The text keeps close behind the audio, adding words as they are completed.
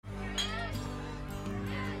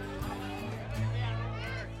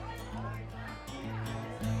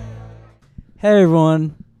Hey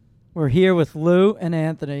everyone, we're here with Lou and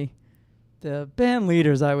Anthony, the band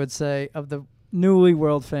leaders, I would say, of the newly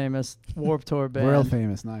world famous Warped Tour band. World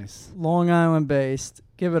famous, nice. Long Island based.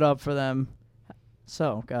 Give it up for them.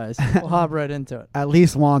 So, guys, we'll hop right into it. At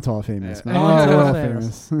least Wantagh famous. Yeah. man. Wantagh World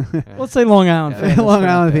famous. famous. Let's say Long Island Yeah. famous. Long for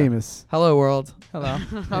now. Island Yeah. famous. Hello, world. Hello.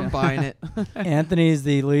 I'm Yeah. buying it. Anthony's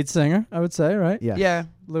the lead singer, I would say, right? Yeah. Yeah.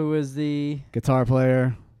 Lou is the... Guitar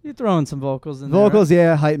player. You're throwing some vocals in Vocals, there.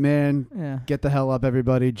 yeah. Hype man. Yeah. Get the hell up,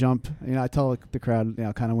 everybody. Jump. I tell the crowd,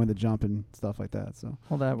 kind of when to jump and stuff like that. So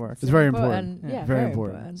Well, that works. it's very important. Yeah, very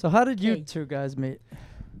important. So how did you Okay. two guys meet?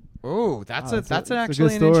 Oh, that's Oh, a it's a- that's it's a actually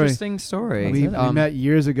good an story. interesting story. We met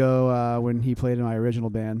years ago when he played in my original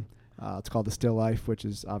band. It's called The Still Life, which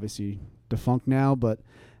is obviously defunct now, but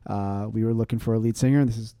we were looking for a lead singer, and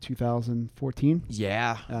this is 2014.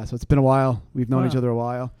 Yeah. So it's been a while. We've known each Wow. other a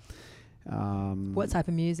while. What type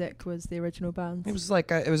of music was the original band? It was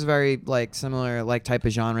like it was very like similar like type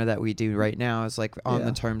of genre that we do right now. It's like on Yeah.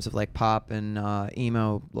 the terms of like pop and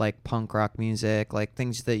emo, like punk rock music, like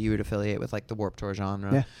things that you would affiliate with like the Warped Tour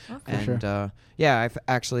genre. Yeah. Okay. And sure. yeah, I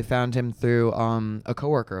actually found him through a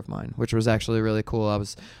coworker of mine, which was actually really cool. I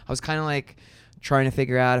was kind of like trying to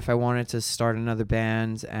figure out if I wanted to start another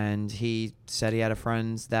band, and he said he had a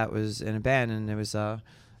friend that was in a band, and it was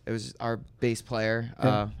our bass player,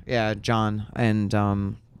 John, and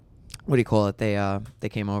what do you call it? They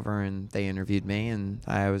came over and they interviewed me, and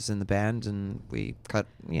I was in the band, and we cut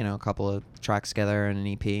a couple of tracks together and an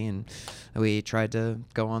EP, and we tried to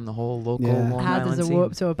go on the whole local Yeah. Long How Island does a scene.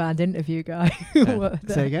 Warped Tour band interview guy? Yeah. work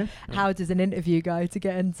Say there? again? How does an interview guy to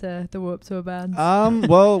get into the Warped Tour band? Well,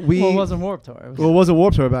 Well, it wasn't Warped Tour. It wasn't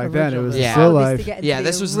Warped Tour back then. It Original was band. Yeah. Still At least to Life. get into Yeah, the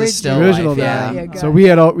this was the original Still Original Life, band. yeah. There you So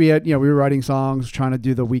go. we had we were writing songs, trying to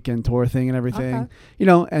do the weekend tour thing and everything.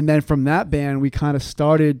 Okay. And then from that band we kind of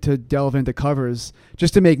started to delve into covers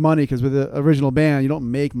just to make money, because with the original band you don't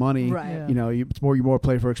make money. Right. Yeah. It's more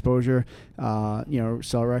play for exposure,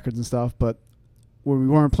 sell records and stuff. But when we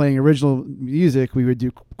weren't playing original music, we would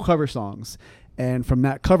do cover songs. And from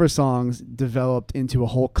that cover songs developed into a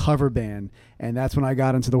whole cover band. And that's when I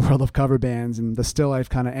got into the world of cover bands, and the Still Life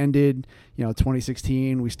kind of ended,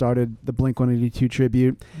 2016. We started the Blink-182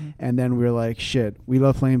 tribute. Mhm. And then we were like, shit, we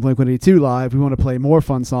love playing Blink-182 live. We want to play more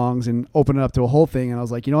fun songs and open it up to a whole thing. And I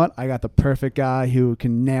was like, you know what? I got the perfect guy who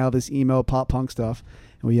can nail this emo pop punk stuff.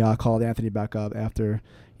 And we called Anthony back up after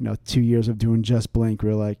 2 years of doing just Blink. We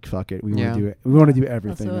were like, fuck it, we want Yeah. to do it. We want to do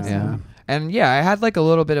everything. That's now. awesome. Yeah. And yeah, I had like a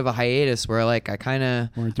little bit of a hiatus where like I kind of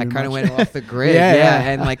Weren't doing much. went off the grid. Yeah.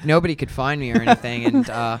 And like nobody could find me or anything. And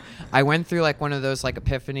I went through like one of those like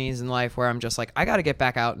epiphanies in life where I'm just like, I got to get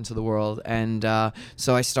back out into the world. And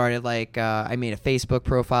so I started like I made a Facebook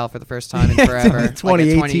profile for the first time in forever.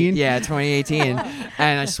 2018? 2018.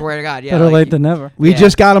 And I swear to God, yeah. Better like, late than never. We Yeah.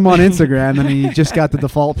 just got him on Instagram, and he just got the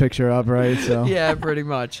default picture up, right? So yeah, pretty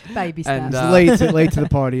much. Baby And, steps. it's late to the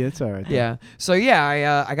party. It's all right. though. Yeah. So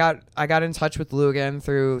yeah, I got in touch with Lou again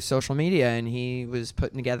through social media, and he was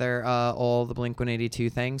putting together all the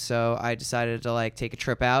Blink-182 things. So I decided to like take a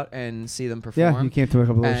trip out and see them perform. Yeah, you came to a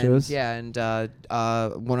couple of And, shows. yeah, and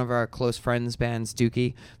one of our close friends, bands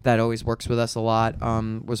Dookie, that always works with us a lot,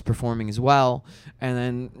 was performing as well. And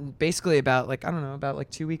then basically about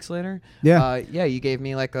 2 weeks later, you gave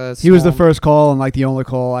me like a. He was the small- first call and like the only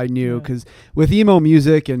call I knew, Yeah. because with emo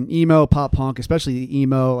music and emo pop punk, especially the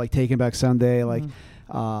emo like Taking Back Sunday, like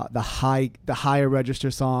Mhm. the higher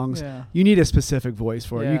register songs, Yeah. you need a specific voice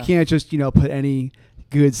for it. You Yeah. can't just put any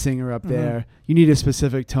good singer up Mhm. there. You need a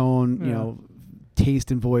specific tone, Yeah.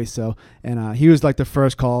 taste and voice. So he was like the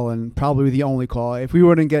first call and probably the only call. If we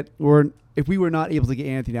were not able to get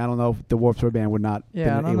Anthony, I don't know if the Warped Tour band would not Yeah,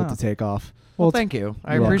 I been don't able know. to take off. Well, Well, thank you.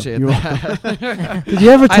 I You're appreciate welcome. that. Did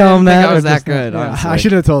you ever I tell didn't him think that? I or was that just not? good. Yeah. honestly. I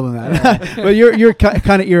should have told him that. But you're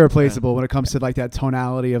kind of irreplaceable when it comes to like that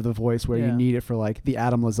tonality of the voice, where you Yeah. need it for like the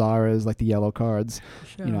Adam Lazaras, like the Yellow Cards.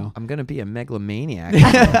 Sure. I'm gonna be a megalomaniac.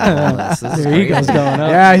 This is Your ego's crazy. going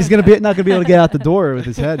up. Yeah, he's not gonna be able to get out the door with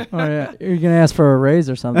his head. Oh yeah, you're gonna ask for a raise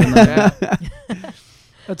or something. Yeah.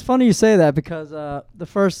 It's funny you say that because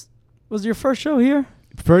was your first show here?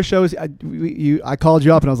 First shows, I called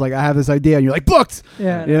you up and I was like, I have this idea, and you're like, booked.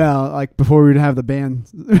 Yeah. Like before we didn't have the band,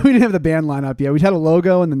 we didn't have the band lineup yet. We had a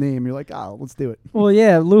logo and the name. You're like, oh, let's do it. Well,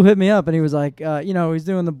 yeah, Lou hit me up and he was like, he's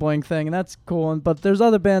doing the Blink thing and that's cool. But there's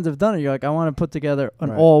other bands that have done it. You're like, I want to put together an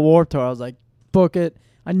Right. all Warped Tour. I was like, book it.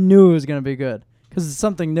 I knew it was gonna be good because it's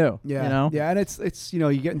something new. Yeah, yeah, and it's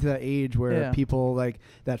you get into that age where Yeah. people like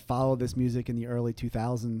that follow this music in the early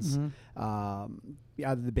 2000s. Mhm.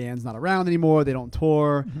 Either the band's not around anymore, they don't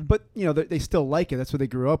tour, Mhm. but they still like it. That's what they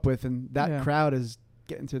grew up with, and that Yeah. crowd is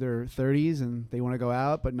getting to their 30s and they want to go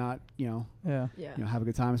out, but not, Yeah. have a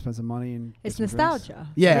good time, spend some money, and It's get some drinks. nostalgia.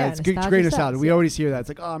 Yeah, it's great nostalgia. sells, We yeah. always hear that. It's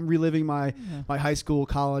like, oh, I'm reliving my Yeah. high school,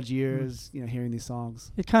 college years, hearing these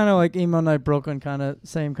songs. It's kind of like Emo Night Brooklyn,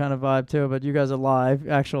 same kind of vibe too. But you guys are live,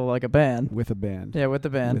 actual like a band. With a band. Yeah, with the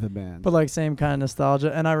band. With a band. But like same kind of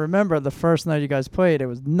nostalgia. And I remember the first night you guys played, it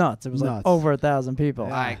was nuts. It was like Nuts. over 1,000 people.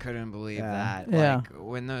 Yeah. I couldn't believe Yeah. that. Yeah. Like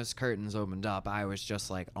when those curtains opened up, I was just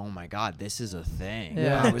like, "Oh my god, this is a thing."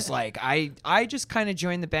 Yeah. I was like, I just kind of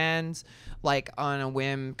joined the band like on a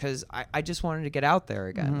whim because I just wanted to get out there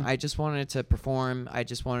again. Mhm. I just wanted to perform. I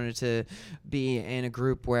just wanted to be in a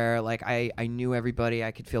group where like I knew everybody.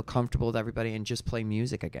 I could feel comfortable with everybody and just play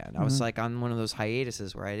music again. I was Mhm. like on one of those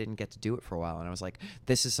hiatuses where I didn't get to do it for a while, and I was like,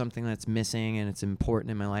 this is something that's missing and it's important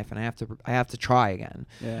in my life, and I have to try again.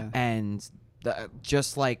 Yeah. And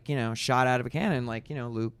just like shot out of a cannon, like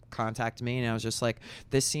Luke contacted me and I was just like,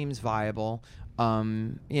 this seems viable,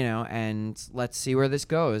 and let's see where this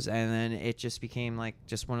goes. And then it just became like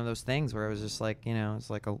just one of those things where it was just like it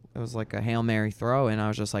was like a Hail Mary throw, and I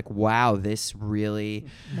was just like, wow, this really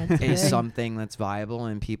Meant to is be. something that's viable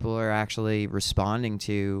and people are actually responding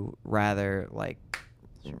to rather like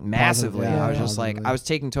massively. Yeah, I was just positively. like, I was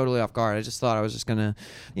taken totally off guard. I just thought I was just gonna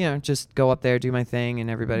just go up there, do my thing,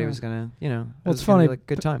 and everybody Yeah. was gonna it Well, was it's gonna be, funny. like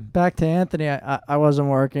good time. Back to Anthony, I wasn't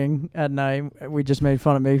working at night. We just made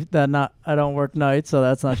fun of me that I don't work nights, so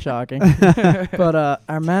that's not shocking. But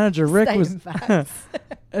our manager Rick was, Stating facts.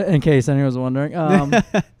 in case anyone was wondering,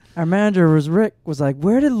 our manager Rick was like,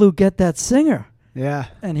 "Where did Luke get that singer?" Yeah.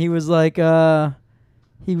 And he was like,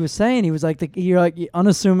 he was saying he was like you're like the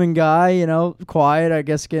unassuming guy, quiet, I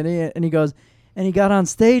guess, skinny, and he goes, and he got on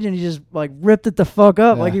stage and he just like ripped it the fuck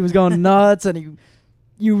up, Yeah. like he was going nuts, and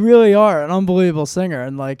you really are an unbelievable singer,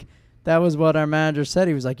 and like that was what our manager said.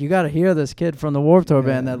 He was like, you got to hear this kid from the Warped Tour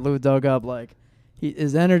band Yeah. that Lou dug up, like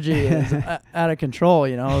his energy is out of control,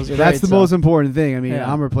 It was That's great, the so- most important thing. I mean,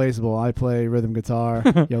 Yeah. I'm replaceable. I play rhythm guitar,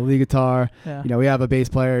 lead guitar. Yeah. We have a bass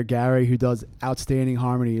player, Gary, who does outstanding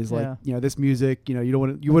harmonies. Like, this music, you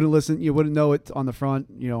wouldn't listen, you wouldn't know it on the front,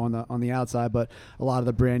 on the outside, but a lot of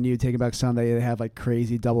the brand new Taking Back Sunday, they have like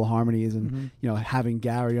crazy double harmonies, and Mhm. having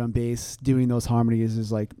Gary on bass doing those harmonies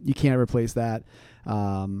is like, you can't replace that.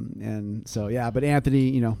 And so, yeah, but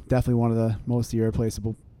Anthony, definitely one of the most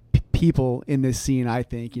irreplaceable people in this scene. I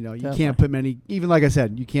think you Definitely. can't put many, even like I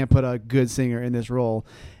said, you can't put a good singer in this role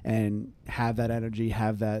and have that energy,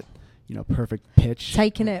 have that perfect pitch.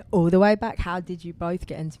 Taking it all the way back, how did you both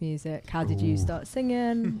get into music? How did you Ooh. start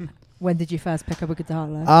singing? When did you first pick up a guitar?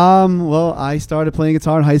 Well, I started playing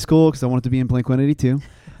guitar in high school because I wanted to be in Blink-182.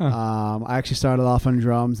 I actually started off on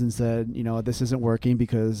drums and said, this isn't working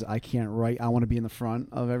because I can't write. I want to be in the front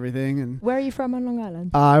of everything. And Where are you from on Long Island?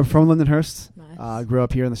 I'm from Lindenhurst. Nice. Grew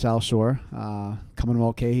up here in the South Shore. Coming to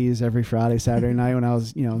Mulcahy's every Friday, Saturday night when I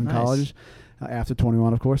was, in Nice. college. After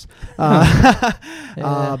 21, of course.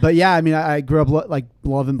 But yeah, I mean, I grew up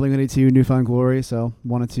loving Blink-182, Newfound Glory, so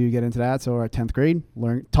wanted to get into that. So at 10th grade,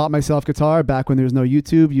 taught myself guitar back when there was no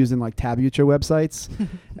YouTube, using like Tabucha websites,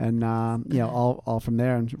 and all from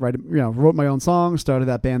there. And wrote my own songs, started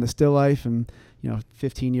that band, The Still Life, and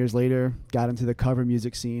 15 years later, got into the cover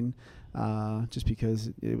music scene. Just because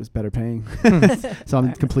it was better paying. So I'm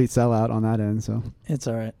a complete sellout on that end. So It's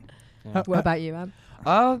all right. Yeah. What about you, Ab?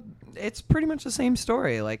 It's pretty much the same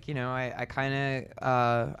story. Like, I kind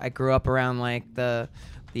of I grew up around like the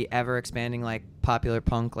ever expanding like popular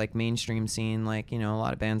punk like mainstream scene, like a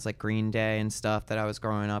lot of bands like Green Day and stuff that I was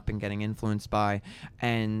growing up and getting influenced by,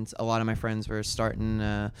 and a lot of my friends were starting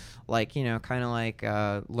to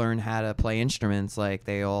learn how to play instruments. Like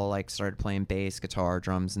they all like started playing bass, guitar,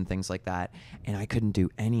 drums, and things like that, and I couldn't do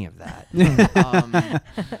any of that.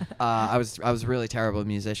 I was really terrible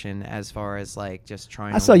musician as far as like just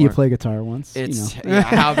trying. I to saw you learn. play guitar once. It's yeah,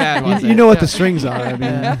 how bad was it? You know what the strings are. I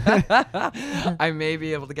mean, I may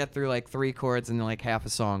be able to get through like 3 chords in like half a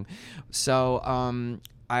song. So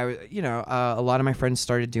a lot of my friends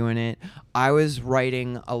started doing it. I was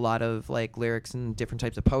writing a lot of like lyrics and different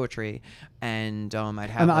types of poetry, and I'd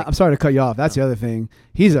have. and I'm sorry to cut you off. That's the other thing.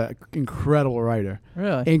 He's an incredible writer.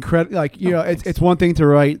 Really? Incredible. Like thanks. it's one thing to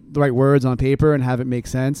write the right words on paper and have it make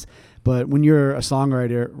sense, but when you're a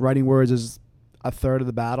songwriter, writing words is a third of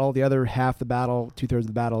the battle. The other half the battle, 2/3 of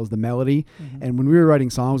the battle is the melody. Mhm. And when we were writing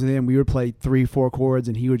songs with him, we would play 3-4 chords,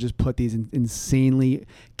 and he would just put these insanely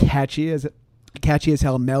catchy as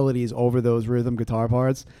hell melodies over those rhythm guitar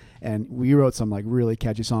parts. And we wrote some like really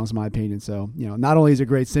catchy songs, in my opinion. So not only is he a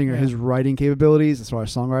great singer, Yeah. his writing capabilities as far as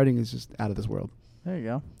songwriting is just out of this world. There you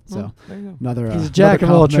go. So There you go. another He's a jack of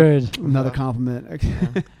another all compliment- trades. Another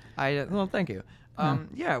compliment. Well, thank you.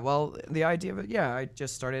 Yeah, well, the idea of it, I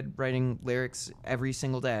just started writing lyrics every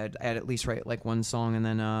single day. I'd at least write like one song, and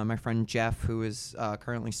then my friend Jeff, who is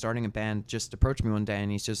currently starting a band, just approached me one day,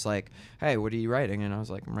 and he's just like, "Hey, what are you writing?" And I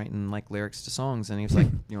was like, "I'm writing like lyrics to songs." And he was like,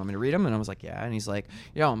 "You want me to read them?" And I was like, "Yeah." And he's like,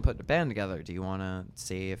 "Yo, I'm putting a band together. Do you want to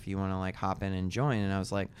see if you want to like hop in and join?" And I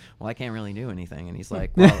was like, "Well, I can't really do anything." And he's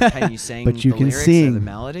like, "Well, can you sing But you the can lyrics or sing. the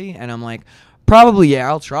melody?" And I'm like, probably, yeah,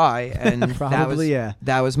 I'll try. And Probably, yeah.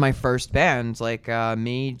 that was my first band. Like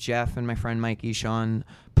me, Jeff, and my friend Mike Eshon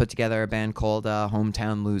put together a band called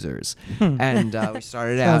Hometown Losers, and we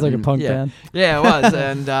started out. Sounds like a and- punk yeah, band. Yeah, it was,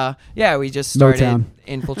 and we just started Motown.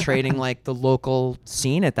 infiltrating like the local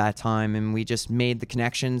scene at that time, and we just made the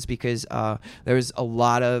connections because there was a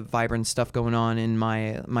lot of vibrant stuff going on in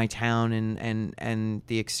my town and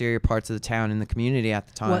the exterior parts of the town and the community at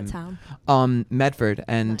the time. What town? Medford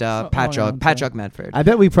and Nice. Patchogue, Medford. I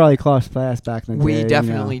bet we probably crossed paths back in the day. We you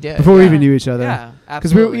definitely know, did. before we Yeah. even knew each other. Yeah,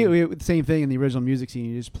 Because absolutely. we the same thing in the original music scene.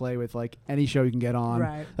 You just play with like any show you can get on.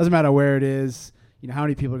 Right. Doesn't matter where it is. You know how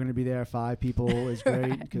many people are going to be there. 5 people is great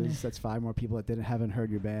Right. because that's 5 more people that haven't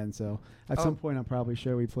heard your band. So at Oh. some point, I'm probably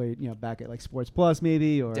sure we played back at like Sports Plus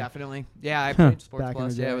maybe or Definitely. Yeah, I played Sports Back in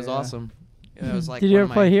Plus. the Yeah, day, it was yeah. awesome. It was like Did you one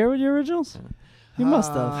ever of play my- here with your originals? You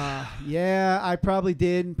must have. Yeah, I probably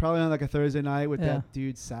did. Probably on like a Thursday night with Yeah. that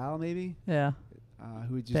dude Sal maybe. Yeah.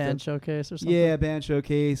 Who just Band did- showcase or something. Yeah, band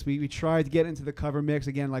showcase. We tried to get into the cover mix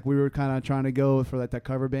again. Like we were kind of trying to go for like that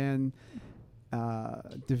cover band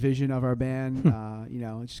division of our band.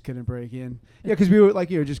 It just couldn't break in. Yeah, because we were like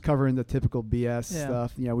just covering the typical BS Yeah.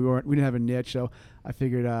 stuff. We didn't have a niche, so I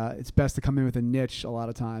figured it's best to come in with a niche a lot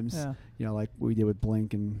of times. Yeah. Like we did with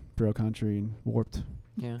Blink and Bro Country and Warped.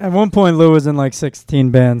 Yeah. At one point, Lou was in like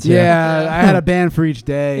 16 bands. here. Yeah, I had a band for each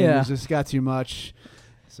day. Yeah. And it just got too much.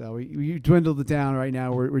 So we dwindled it down. Right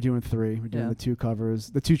now, we're doing 3. We're doing Yeah. the 2 covers,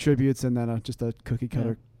 the 2 tributes, and then just a cookie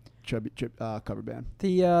cutter cover band.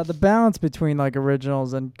 The balance between like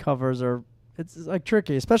originals and covers it's like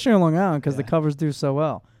tricky, especially on Long Island because the Yeah. covers do so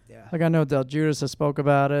well. Yeah. Like I know Del Judas has spoke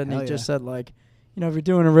about it, and Hell he just yeah. said like, if you're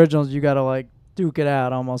doing originals, you gotta like duke it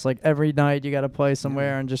out almost like every night. You gotta play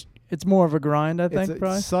somewhere, and just it's more of a grind. I think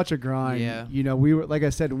probably. It's such a grind. Yeah. We were, like I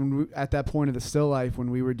said, when we, at that point of the still life,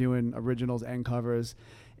 when we were doing originals and covers,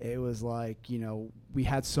 it was like, we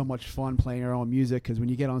had so much fun playing our own music because when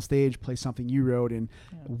you get on stage, play something you wrote, and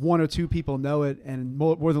 1 or 2 people know it, and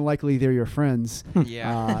more than likely they're your friends.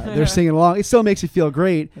 Yeah. They're singing along. It still makes you feel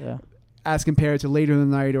great Yeah. as compared to later in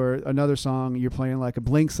the night or another song. You're playing like a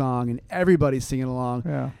Blink song and everybody's singing along.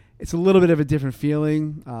 Yeah. It's a little bit of a different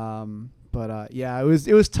feeling.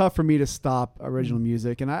 It was tough for me to stop original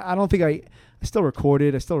music, and I don't think I still record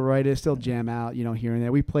it, I still write it, I still jam out, here and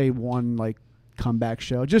there. We played one like comeback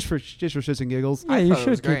show just for shits and giggles. Yeah, you thought it should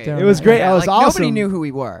was keep great. doing It was that. great. I was Nobody awesome. knew who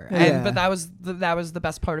we were, Yeah. but that was the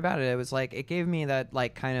best part about it. It was like it gave me that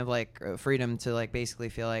like kind of like freedom to like basically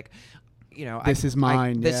feel like, This is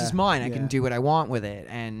mine, This yeah. is mine. I Yeah. can do what I want with it,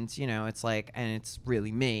 and it's like, and it's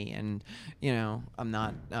really me, and I'm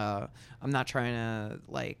not trying to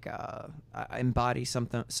like embody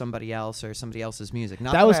somebody else or somebody else's music.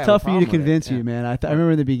 Not That was I have a tough for you to problem with it. convince Yeah. you, man. I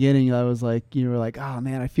remember in the beginning, I was like, you were like, oh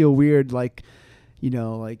man, I feel weird, like,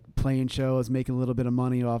 like playing shows, making a little bit of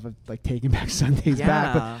money off of like Taking Back Sundays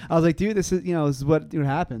back. Yeah. But I was like, dude, this is what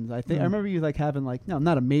happens. I think I Mm. remember you like having like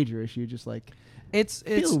not a major issue, just like It's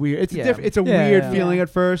feel weird. It's yeah. it's a Yeah, weird yeah. feeling Yeah. at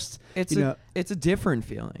first. It's You know- it's a different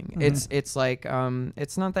feeling. Mhm. It's like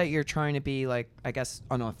it's not that you're trying to be like, I guess,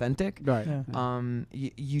 unauthentic. Right. Yeah.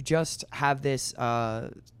 You just have this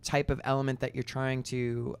type of element that you're trying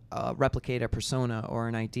to replicate a persona or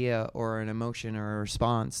an idea or an emotion or a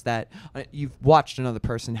response that you've watched another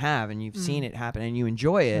person have, and you've seen it happen and you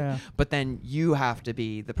enjoy it. Yeah. But then you have to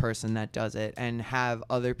be the person that does it and have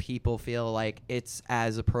other people feel like it's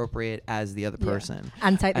as appropriate as the other Yeah. person.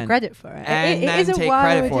 And take the And- credit for it. And it then is a take wild,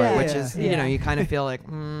 credit for it, yeah. which is, Yeah. you kind of feel like,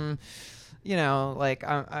 like,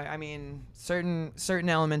 I mean, certain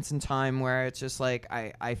elements in time where it's just like,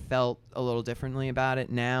 I felt a little differently about it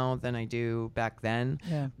now than I do back then.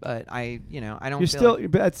 Yeah. But I don't You're feel still, like,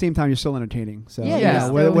 but at the same time, you're still entertaining. So Yeah, you you're know,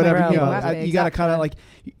 still whatever, around, you know, you have to, you got to kind of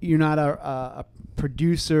exactly. like, you're not a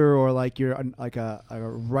producer or like you're like a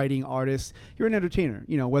writing artist. You're an entertainer.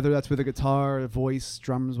 Whether that's with a guitar, a voice,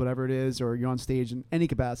 drums, whatever it is, or you're on stage in any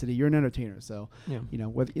capacity, you're an entertainer. So yeah.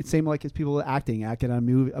 whether it's same like as people acting on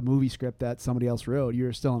a movie script that somebody else wrote,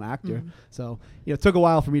 you're still an actor. Mhm. So it took a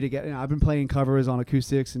while for me to get. I've been playing covers on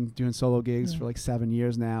acoustics and doing solo gigs Yeah. for like 7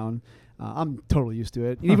 years now, and I'm totally used to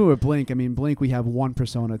it. And even with Blink, I mean, Blink, we have one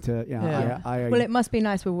persona to. Yeah. Well, it must be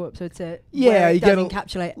nice with Whoop, so to Yeah, where you it get doesn't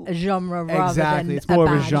encapsulate a genre rather Exactly, than it's more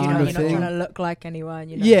of a band, genre You're not thing. trying to look like anyone.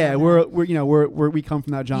 You're not Yeah, trying to- we come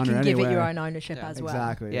from that genre you can anyway. give it your own ownership Yeah, as well.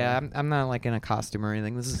 Exactly. Yeah, I'm not like in a costume or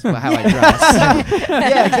anything. This is how I dress.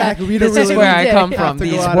 Yeah, exactly. We don't This is really where I Yeah. come have from. to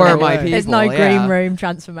go These out of were our my way. people. There's no yeah. green room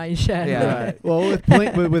transformation. Yeah. Right. Well, with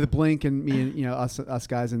Blink, with Blink and me and us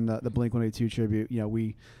guys in the Blink 182 tribute,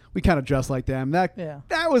 we kind of dress like them. That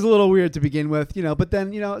was a little weird to begin with, but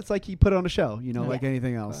then it's like you put on a show, like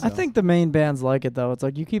anything else. I so. think the main bands like it though. It's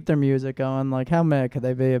like you keep their music going. Like how mad could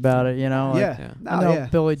they be about it? Like, yeah. I know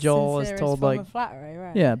Billy Joel is Sincerest told form like, of flattery,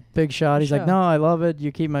 right? yeah, Big Shot. He's like, Sure. no, I love it.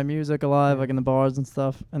 You keep my music alive, like in the bars and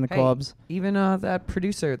stuff, and the Hey, clubs. Even that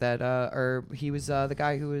producer that, or he was the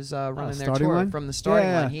guy who was running their Starting tour Line? from the starting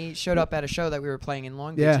Yeah. line. He showed up at a show that we were playing in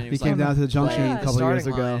Long Beach. Yeah, and he was came like, down to the Junction "Play a the couple years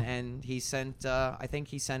Starting ago. Line," and he sent, I think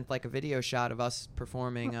he sent like a video shot of us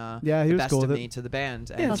performing Yeah, he the was Best cool of with it. Me to the band.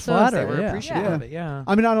 Yeah, And it's they flattering. were Yeah. appreciative Yeah. of it, yeah.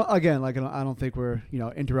 I mean, I don't think we're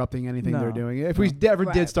interrupting anything they're No. doing. If we ever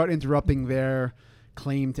did Right. start interrupting their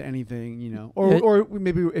claim to anything, Yeah. or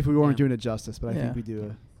maybe if we weren't Yeah. doing it justice, but I Yeah. think we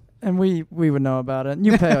do. And we would know about it. And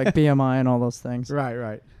you pay like BMI and all those things.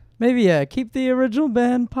 Right. Maybe keep the original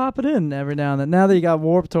band, pop it in every now and then. Now that you got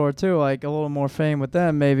Warped Tour too, like a little more fame with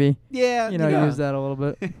them, maybe Yeah, use that a little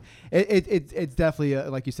bit. It's definitely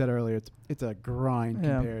like you said earlier. It's a grind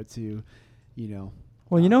Yeah. compared to,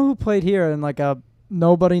 Well, you know who played here in like a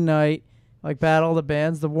nobody night, like Battle of the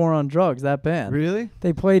Bands, the War on Drugs, that band. Really?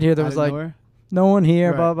 They played here. There Out was of like nowhere? no one here,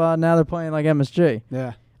 Right. blah blah. Now they're playing like MSG.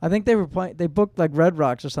 Yeah. I think they were playing. They booked like Red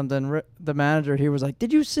Rocks or something. The manager here was like,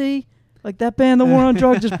 "Did you see like that band, the War on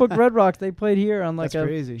Drugs, just booked Red Rocks? They played here on like That's a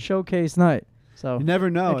crazy. showcase night." So You never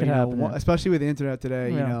know, It could happen, yeah. especially with the internet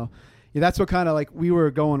today. Yeah. That's what kind of like we were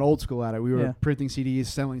going old school at it. We were Yeah. printing CDs,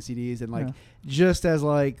 selling CDs, and like Yeah. just as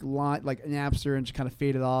like Napster and just kind of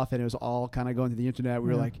faded off, and it was all kind of going to the internet. We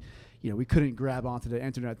were Yeah. like, we couldn't grab onto the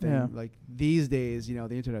internet thing. Yeah. Like these days, the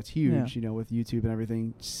internet's huge. With YouTube and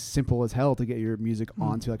everything, simple as hell to get your music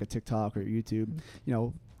onto like a TikTok or YouTube.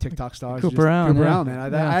 TikTok stars. Cooper Allen, Cooper yeah. Allen,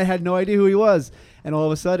 man. Yeah. I had no idea who he was, and all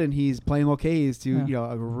of a sudden he's playing okays to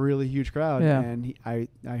Yeah. a really huge crowd. Yeah. And I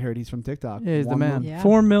heard he's from TikTok. yeah, he's the One man. Yeah.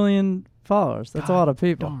 4 million followers. That's a God lot of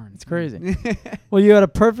people. darn. It's crazy. Well, you had a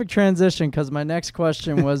perfect transition because my next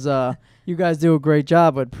question was, you guys do a great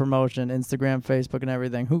job with promotion, Instagram, Facebook, and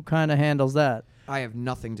everything. Who kind of handles that? I have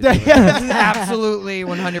nothing to do with it. Absolutely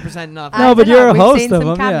 100% nothing. No, I but don't you're know, a we've host seen of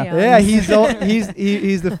some them, yeah. cameos. Yeah,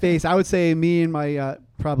 he's the face. I would say me and my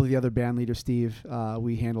probably the other band leader Steve.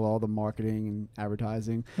 We handle all the marketing and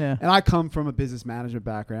advertising. Yeah. And I come from a business management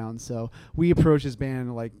background, so we approach this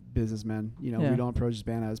band like businessmen. We don't approach this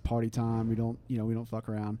band as party time. We don't fuck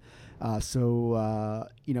around.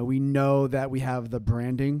 We know that we have the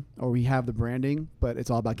branding, but it's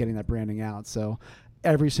all about getting that branding out. So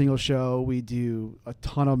every single show we do a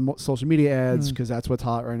ton of social media ads because that's what's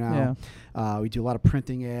hot right now. We do a lot of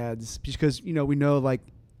printing ads because we know like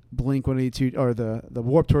Blink 182 or the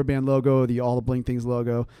Warped Tour band logo, all the Blink Things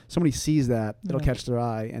logo. Somebody sees that, it'll catch their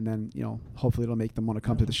eye, and then hopefully it'll make them want to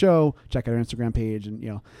come to the show, check out our Instagram page, and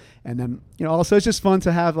and then also it's just fun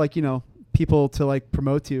to have like people to like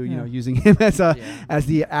promote to using him as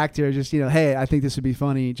the actor. Just hey, I think this would be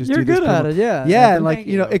funny. Just You're do this good at it, yeah. Yeah, and like Thank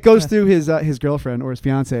you. it goes through his girlfriend or his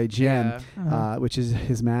fiance Jen. Yeah. Which is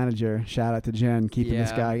his manager. Shout out to Jen, keeping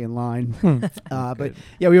this Yeah. guy in line. But Good.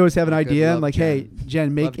 yeah, we always have an Good idea love, and like, Jen. hey,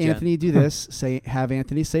 Jen, make Love Jen. Anthony do this. Have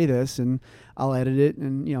Anthony say this, and I'll edit it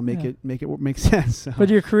and make it make sense. So. But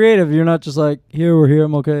you're creative. You're not just like, here, we're here,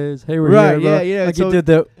 I'm okay. Hey, we're Right, here. bro. yeah. Like So you did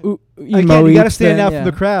the emo Again, you got to eats stand thing, out yeah.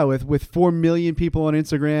 from the crowd with 4 million people on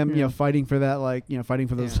Instagram, Yeah. fighting for that, fighting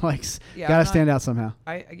for those Yeah. likes. Yeah, Got I'm to not- stand out somehow.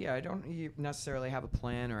 I don't necessarily have a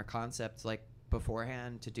plan or a concept like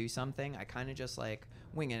beforehand to do something. I kind of just like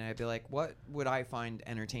wing it. I'd be like, what would I find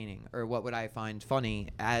entertaining or what would I find funny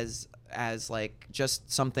as like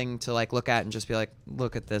just something to like look at and just be like,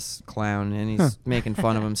 look at this clown and he's making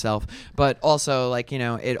fun of himself. But also like,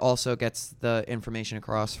 it also gets the information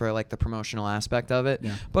across for like the promotional aspect of it.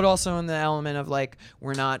 Yeah. But also in the element of like,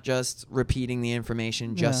 we're not just repeating the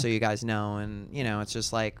information just Yeah. so you guys know. And, it's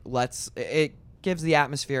just like, it gives the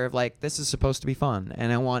atmosphere of like, this is supposed to be fun.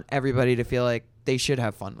 And I want everybody to feel like they should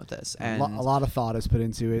have fun with this. And A lot of thought is put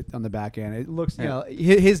into it on the back end. It looks, Yeah.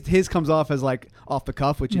 his comes off as like off the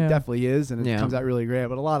cuff, which Yeah. it definitely is, and it Yeah. comes out really great.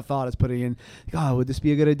 But a lot of thought is putting in. Oh, would this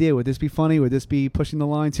be a good idea? Would this be funny? Would this be pushing the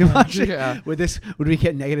line too much? Yeah. Would we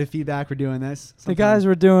get negative feedback for doing this? The guys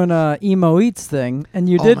were doing emo eats thing, and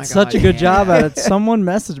you Oh did my such God, a good yeah. job at it. Someone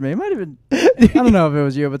messaged me. It might have been, I don't know if it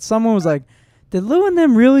was you, but someone was like, Did Lou and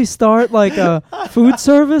them really start like a food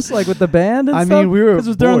service, like with the band and I stuff? mean, we were. Because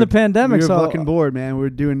it was during the bored. pandemic, We were so fucking bored, man. We were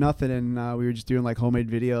doing nothing, and we were just doing like homemade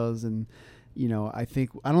videos. And you know, I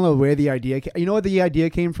don't know where the idea. You know what the idea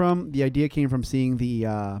came from? The idea came from seeing the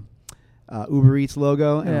Uber Eats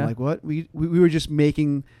logo, and I'm like, what? We were just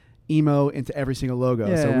making emo into every single logo.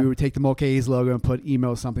 Yeah, so yeah. we would take the Mulcahy's logo and put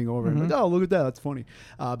emo something over it. Mhm. Like, oh, look at that. That's funny.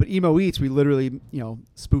 But Emo Eats, we literally,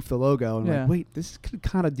 spoofed the logo. And Yeah. like, wait, this could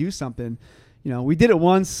kind of do something. We did it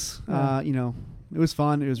once. Yeah. It was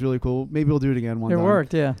fun. It was really cool. Maybe we'll do it again one it time.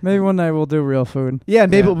 worked. Yeah, maybe one night we'll do real food. Yeah,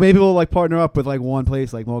 maybe Yeah. maybe we'll like partner up with like one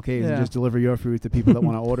place like Mulcahy's Yeah. and just deliver your food to people that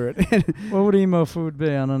want to order it. What would emo food be?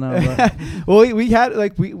 I don't know. But Well, we had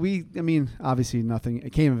like we I mean, obviously nothing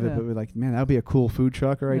it came of it, Yeah. but we're like, man, that would be a cool food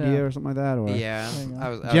truck or idea Yeah. or something like that. Or Yeah, There you go. I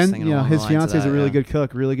was Jen, thinking along the his lines of fiance is a that, really yeah. good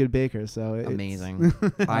cook, really good baker. So it's Amazing.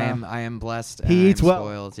 I am blessed. He and eats I'm well.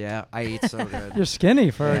 Spoiled. Yeah, I eat so good. you're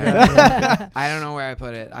skinny for a Yeah. guy. I don't know where I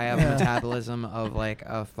put it. I have Yeah. metabolism of like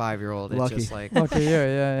a 5-year-old. It's Lucky. just like Lucky you.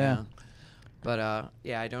 Yeah. But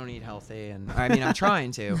yeah, I don't eat healthy, and I mean I'm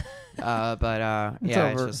trying to. But It's yeah,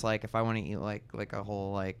 it's over. just like if I want to eat like a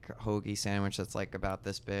whole like hoagie sandwich that's like about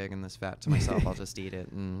this big and this fat to myself, I'll just eat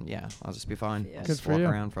it, and yeah, I'll just be fine. Yeah. I'll Good just for walk you.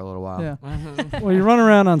 around for a little while. Yeah. Well, you run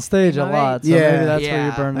around on stage a Right. lot, so Yeah. maybe that's where you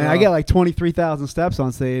Yeah. burn. Man, it I off. get like 23,000 steps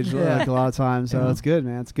on stage Yeah. like a lot of times, so Yeah. it's good,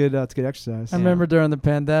 man. It's good. It's good exercise. I remember during the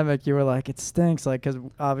pandemic, you were like, "It stinks," like because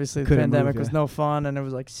obviously the Couldn't move, pandemic was yeah. no fun, and it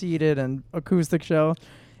was like seated and acoustic show.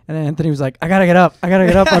 And Anthony was like, "I gotta get up. I gotta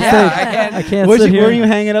get up on Yeah, stage. I I can't Was sit you, here." were you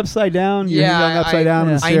hanging upside down? You were Yeah, hanging upside down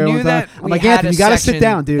in the yeah. I chair knew one time? that I'm we like, had Anthony, a you gotta sit section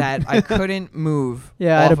down, dude. that I couldn't move.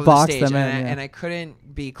 Yeah, I off had to of box the stage, them in, and, yeah. and I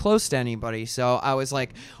couldn't be close to anybody. So I was like,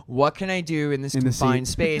 what can I do in this In the confined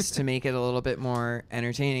seat. space to make it a little bit more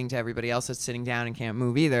entertaining to everybody else that's sitting down and can't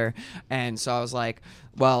move either? And so I was like,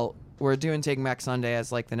 well, we're doing Taking Back Sunday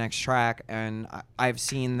as like the next track, and I've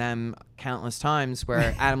seen them countless times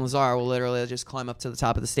where Adam Lazar will literally just climb up to the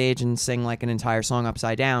top of the stage and sing like an entire song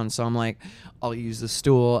upside down. So I'm like, I'll use the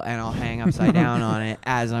stool and I'll hang upside down on it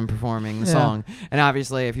as I'm performing the Yeah. song. And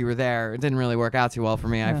obviously, if you were there, it didn't really work out too well for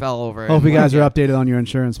me. Yeah. I fell over. Hope and you guys like, are updated on your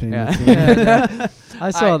insurance payments. Yeah. Yeah.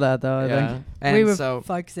 I saw that though. I Yeah. think And we were so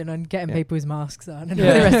focusing on getting Yeah. people's masks on and Yeah.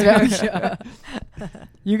 all the rest of it, I'm sure.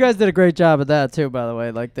 you guys did a great job at that too. By the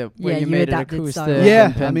way, like the way Yeah, you you made it adapted so acoustic. well. and Yeah,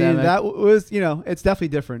 I mean pandemic. that was it's definitely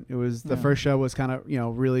different. It was the Yeah. first show was kind of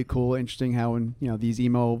really cool, interesting how when these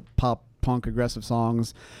emo pop punk aggressive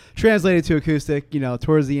songs translated to acoustic.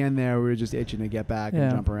 Towards the end there we were just itching to get back Yeah.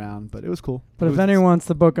 and jump around, but it was cool. But It if was- anyone wants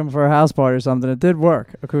to book them for a house party or something, it did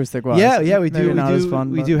work acoustic wise. yeah, we Maybe do. not as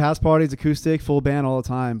fun, We but do house parties, acoustic, full band all the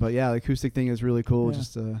time. But yeah, the acoustic thing is really cool. Yeah.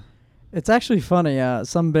 Just It's actually funny.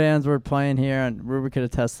 Some bands were playing here, and Ruby could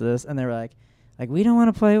attest to this, and they were like, we don't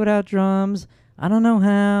want to play without drums. I don't know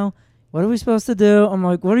how. What are we supposed to do? I'm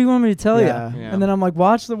like, what do you want me to tell Yeah. you? Yeah. And then I'm like,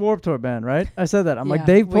 watch the Warped Tour band, right? I said that. I'm like, Yeah,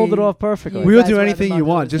 they pulled it we- off perfectly. you we will guys do were the anything you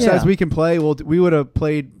want, just Yeah. as we can play. We would have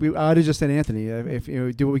played. I'd have just said Anthony if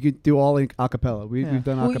we could do all in acapella. Yeah. We've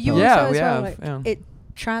done Well, you acapella. Yeah, also we as well, have, like, yeah. it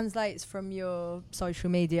translates from your social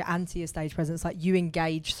media and to your stage presence. Like you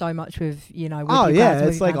engage so much with with Oh your crowds, yeah, with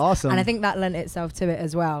it's your like fans. awesome. And I think that lent itself to it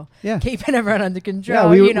as well. Yeah. Keeping everyone under Yeah, control.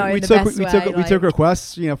 we in the took best we way, took we took like-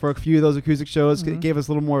 requests, for a few of those acoustic shows. Mhm. It gave us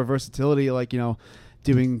a little more versatility, like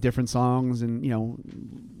doing different songs and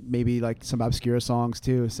maybe like some obscure songs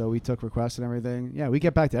too. So we took requests and everything. Yeah, we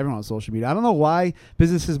get back to everyone on social media. I don't know why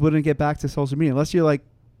businesses wouldn't get back to social media unless you're like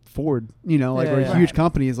Ford, like Yeah, we're yeah. huge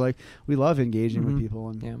companies. Like we love engaging Mhm. with people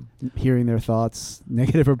and Yeah. hearing their thoughts,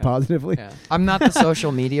 negative or positively. Yeah. I'm not the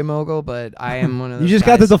social media mogul, but I am one of those You just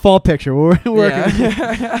got the guys- default picture. We're working.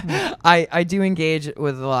 Yeah. I do engage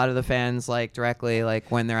with a lot of the fans like directly,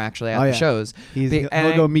 like when they're actually at Oh, the yeah. shows. He'll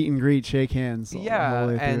And go meet and greet, shake hands. all the Yeah,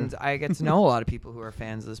 way through. and I get to know a lot of people who are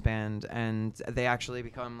fans of this band, and they actually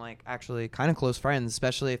become kind of close friends,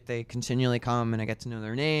 especially if they continually come and I get to know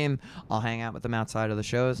their name. I'll hang out with them outside of the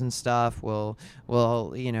shows and stuff. We'll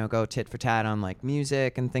go tit for tat on like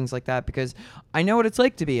music and things like that, because I know what it's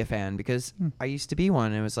like to be a fan, because I used to be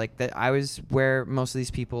one. It was like that I was where most of these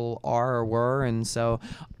people are or were, and so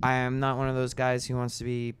I am not one of those guys who wants to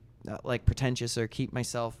be like pretentious or keep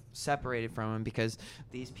myself separated from them, because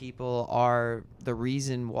these people are the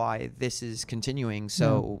reason why this is continuing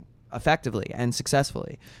so effectively and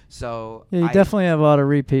successfully. So Yeah, you I- definitely have a lot of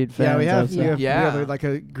repeat fans. Yeah, we I'd have, say. we have Yeah. like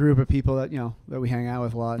a group of people that that we hang out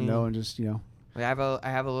with a lot and know, and just I have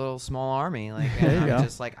a little small army, like, There and you I'm go.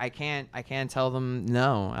 just like, I can't tell them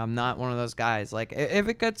no. I'm not one of those guys. Like, if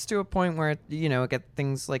it gets to a point where it get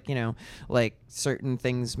things like like certain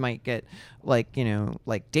things might get like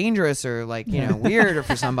like dangerous or like weird or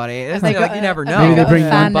for somebody. It's They like got you never a- know. Maybe they got bring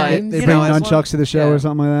fan but, names. they you bring know, as long- nunchucks to the show yeah. or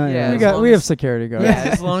something like that. Yeah, we as got long we as- have security guards. Yeah,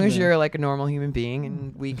 as long as Yeah. you're like a normal human being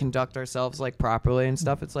and we conduct ourselves like properly and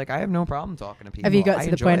stuff, it's like I have no problem talking to people. Have you got I to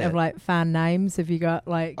the enjoy point it. of like fan names? Have you got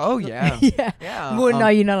like? Oh yeah, yeah. yeah. Well,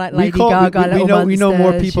 no, like We Lady call- Gaga, we Little we know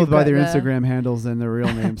more Monsters, people you've by got their the- Instagram handles than their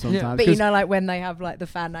real names sometimes. But you 'cause know, like when they have like the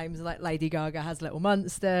fan names, like Lady Gaga has Little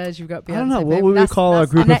Monsters. You've got Beyonce. I don't know, what Baby. would we That's- call a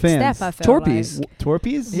that's group the of next fans? Step, I feel Torpies. like.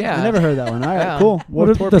 Torpies? Yeah. I never heard that one. All right, Yeah. cool. What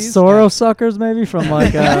are the Torpies? Soros suckers maybe from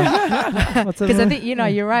like what's Because I it? think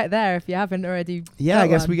you're right there. If you haven't already, Yeah, got I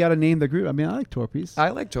guess one. we got to name the group. I mean, I like Torpies. I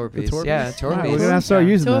like Torpies. Torpies? Yeah, All Torpies. right, we're gonna have to start Yeah.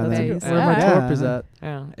 using that. Torpies. then. Where are my Yeah. torpies at?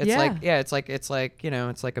 Yeah, it's Yeah. like it's like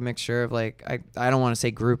it's like a mixture of like I don't want to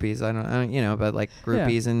say groupies. I don't but like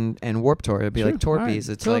groupies and Warped Tour. It'd be like Sure. Torpies. All right.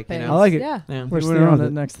 It's like Torpies. I like it. Yeah. yeah. We're What's stealing wrong it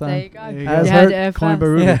with next There time. you go. There you As go. You heard heard- it here Coined by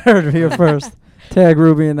first. Ruby. Yeah, heard it here first. Tag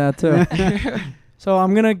Ruby in that too. So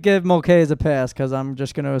I'm gonna give Mulcahy's a pass because I'm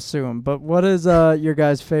just gonna assume. But what is your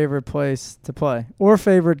guys' favorite place to play or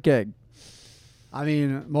favorite gig? I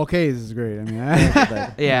mean, Mulcahy's is great. I mean, Yeah.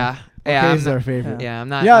 Yeah. Mulcahy's is I'm our not- favorite. Yeah. I'm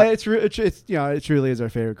not. Yeah, it's it truly is our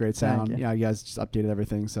favorite. Great Thank sound. you. Yeah, you guys just updated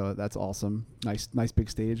everything, so that's awesome. Nice big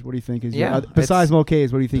stage. What do you think is Yeah, your, besides it's-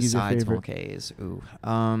 Mulcahy's? What do you think Besides is your favorite? Mulcahy's,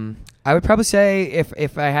 I would probably say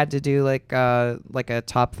if I had to do like a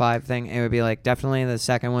top 5 thing, it would be like definitely the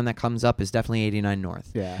second one that comes up is definitely 89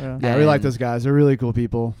 North. Yeah, Yeah. we like And- those guys. They're really cool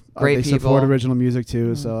people. Great they support people. original music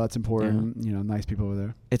too, Mhm. so that's important. You know, nice people over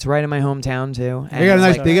there. It's right in my hometown too. They got a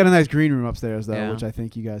nice like, they got a nice green room upstairs though, Yeah. which I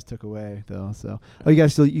think you guys took away though. So you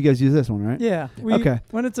guys use this one, right? Yeah. Okay.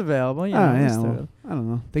 When it's available, you Oh, know. yeah, let's do well, it. I don't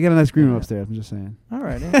know. They got a nice green room Yeah. upstairs. I'm just saying. All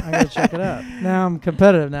right. I gotta check it out. Now I'm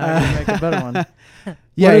competitive. Now I gotta make a better one.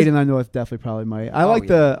 Yeah, What is- 89 North definitely probably might. I Oh, like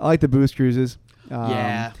yeah. the boost cruises.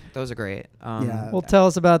 yeah, those are great. yeah. Well, tell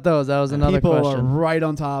us about those. That was another people question. are right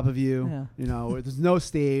on top of you. Yeah. You know, there's no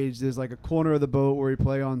stage. There's like a corner of the boat where we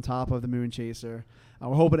play on top of the Moon Chaser.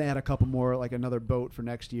 We're hoping to add a couple more, like another boat for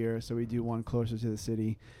next year. So we do one closer to the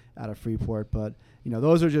city out of Freeport. But you know,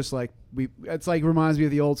 those are just like it's like reminds me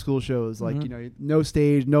of the old school shows. Like Mhm. you know, no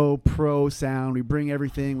stage, no pro sound. We bring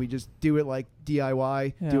everything. We just do it like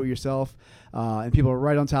DIY, Yeah. do it yourself. And people are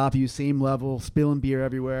right on top of you, same level, spilling beer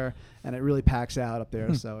everywhere, and it really packs out up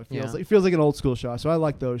there. So it feels Yeah. it feels like an old school show. So I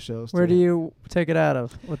like those shows. Where too. do you take it out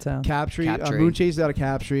of? What town? Captree, Captree. Moon Chase is out of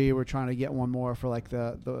Captree. We're trying to get one more for like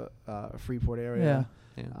the Freeport area. Yeah.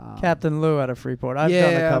 Yeah. Captain Lou out of Freeport. I've done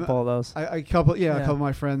a yeah, couple of those. a couple Yeah. of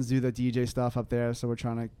my friends do the DJ stuff up there, so we're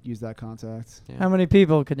trying to use that contact. Yeah. How many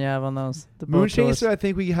people can you have on those? The Moon boat tours? Chaser, I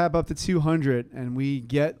think we have up to 200, and we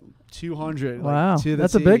get 200. Wow, like, to the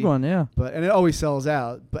that's a big T. one. Yeah. And it always sells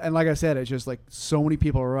out. But and like I said, it's just like so many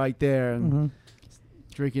people are right there and hmm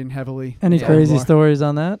drinking heavily. Any Yeah. crazy Bar. stories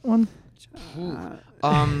on that one?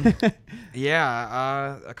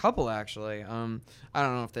 Yeah, a couple actually. I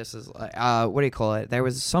don't know if this is like, what do you call it? There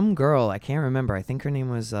was some girl, I can't remember. I think her name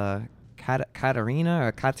was Katarina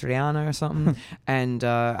or Katriana or something. And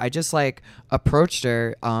I just like approached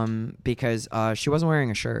her because she wasn't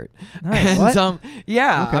wearing a shirt. Nice. And,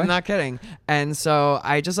 yeah, Okay. I'm not kidding. And so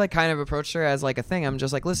I just like kind of approached her as like a thing. I'm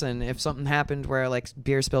just like, listen, if something happened where like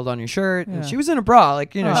beer spilled on your shirt, Yeah. and she was in a bra,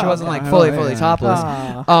 like she Oh, wasn't like okay. fully Oh, yeah. topless.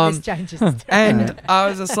 Ah. This changes. And I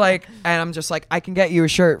was just like, and I'm just like, I can get you a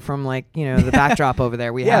shirt from like, the backdrop over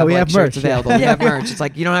there. We Yeah, have we like have shirts merch. available. We have merch. It's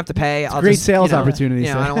like, you don't have to pay. I'll Great just, sales you know, opportunities.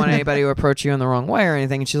 I don't want anybody to approach you in the wrong way or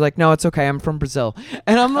anything. And she's like, no, it's okay. I'm from Brazil.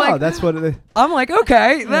 And I'm like, Oh, that's what it. I'm like,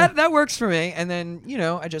 okay, that works for me. And then,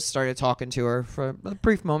 I just started talking to her for a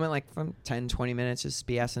brief moment, like from 10, 20 minutes, just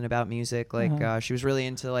BSing about music. Like, Uh-huh. she was really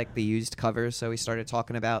into like the Used covers. So we started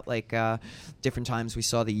talking about like different times we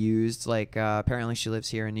saw the Used. Like, apparently she lives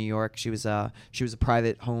here in New York. She was a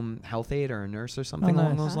private home health aide or a nurse or something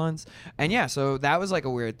along nice. those lines. And yeah, so that was like a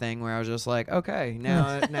weird thing where I was just like, okay,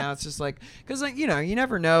 now it's just like, because like, you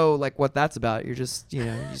never know like what that's about. You're just, you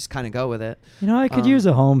just kind of go with it. I could use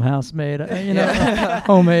a home housemaid. Yeah.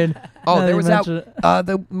 Homemade. Oh, Now there you was that mention it.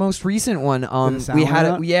 the most recent one. sound We had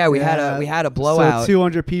out? we had a blowout. So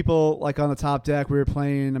 200 people like on the top deck. We were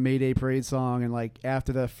playing a Mayday Parade song, and like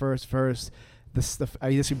after the first verse,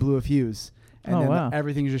 I guess we blew a fuse. And Oh, then wow.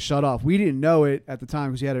 everything just shut off. We didn't know it at the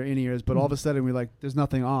time because we had our in-ears, but all of a sudden we there's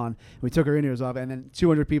nothing on. We took our in-ears off, and then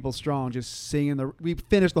 200 people strong just singing we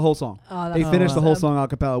finished the whole song. Oh, They that's finished the whole awesome. song a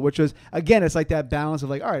cappella, which was, again, it's like that balance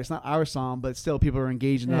of like, all right, it's not our song, but still people are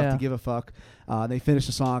engaged enough Yeah. to give a fuck. They finished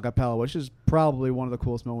the song a cappella, which is probably one of the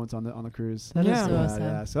coolest moments on the cruise. That is Yeah. cool. awesome.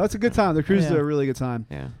 Yeah. So that's a good time. The cruises Yeah. are a really good time.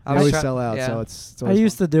 Yeah. They always try- sell out, yeah. so it's I always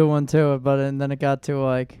used to do one too, but and then it got to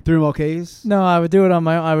like. through Mulcahy's. No, I would do it on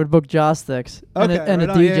my own. I would book joss sticks and, Okay, and right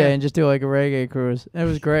a on, DJ yeah, yeah. and just do like a reggae cruise. It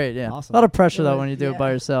was great, yeah. Awesome. A lot of pressure though Yeah. when you do it by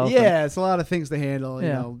Yeah. yourself. Yeah, it's a lot of things to handle. You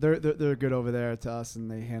Yeah. know, they're good over there to us, and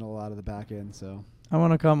they handle a lot of the back end. So I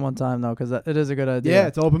want to come one time though, because it is a good idea. yeah,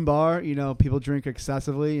 it's open bar. You know, people drink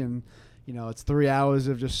excessively, and you know, it's 3 hours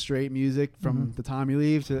of just straight music from Mhm. the time you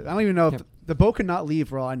leave to. I don't even know if Yep. the boat could not leave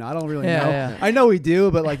for all I know. I don't really Yeah, know. yeah. I know we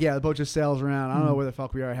do, but like, yeah, the boat just sails around. I don't know Mhm. where the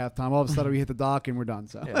fuck we are at halftime. All of a sudden, we hit the dock and we're done.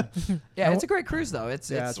 So Yeah. Yeah, it's a great cruise though.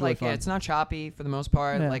 It's Yeah, it's it's really like fun. it's not choppy for the most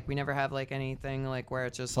part. Yeah. Like we never have like anything like where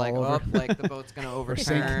it's just Fall like over. like the boat's gonna sink.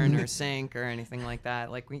 overturn or sink or anything like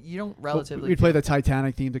that. Like you don't relatively. we'd play the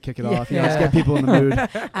Titanic theme to kick it Yeah. off. You know, just Yeah. get people in the mood.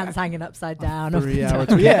 Ants hanging upside down. 3 off the hours.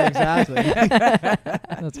 top. Yeah, exactly.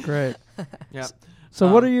 That's great. Yeah.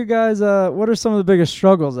 So what Um, are you guys? What are some of the biggest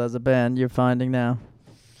struggles as a band you're finding now?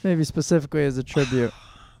 Maybe specifically as a tribute.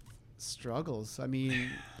 Struggles. I mean,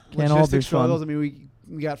 Can't all be logistic struggles. fun. I mean,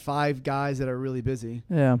 we got 5 guys that are really busy.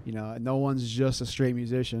 Yeah. You know, no one's just a straight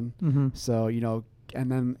musician. Mm-hmm. So you know,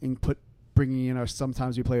 and then bringing in our.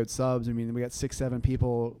 Sometimes we play with subs. I mean, we got 6-7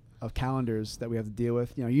 people of calendars that we have to deal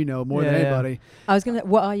with. You know more than Yeah, yeah. anybody. I was gonna.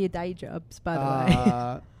 What are your day jobs, by the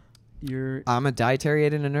way? I'm a dietary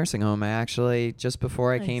aide in a nursing home. I actually just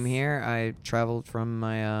before I came Nice. here, I traveled from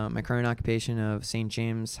my my current occupation of St.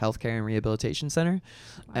 James Healthcare and Rehabilitation Center,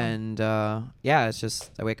 and yeah, it's just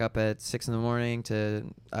I wake up at 6 in the morning to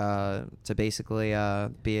basically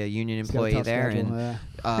be a union It's got a employee tough there schedule, and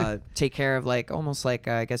yeah. take care of like almost like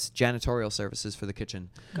I guess janitorial services for the kitchen,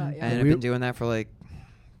 Got ya. and I've We- been doing that for like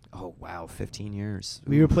 15 years.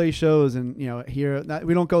 We would play shows, and you know, here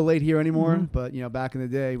we don't go late here anymore. Mhm. But you know, back in the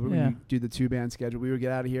day, when Yeah. we do the 2-band schedule, we would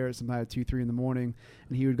get out of here at sometimes 2-3 in the morning,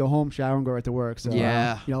 and he would go home, shower, and go right to work. So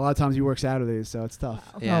Yeah. you know, a lot of times he works Saturdays, so it's tough.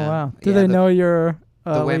 Yeah. Oh wow. Do Yeah, they the- know you're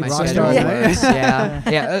the way lead my rock singer? schedule star, works. yeah.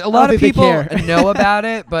 Yeah. A lot of think they people care. know about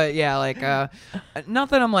it, but yeah, like not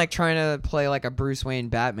that I'm like trying to play like a Bruce Wayne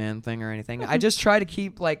Batman thing or anything. I just try to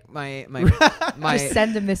keep like my Just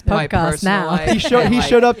send him this my podcast personal now. life He showed and, he like,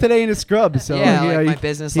 showed up today in his scrubs. So yeah, you know, like my he,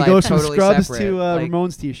 business he life goes from totally scrubs separate. to like,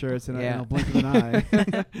 Ramones t-shirts in Yeah. a blink of an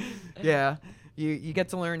eye. yeah. You get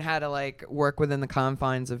to learn how to like work within the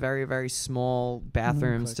confines of very very small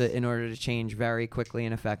bathrooms in order to change very quickly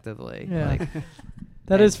and effectively. Yeah. Like,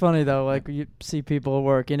 That And- is funny though. Like you see people at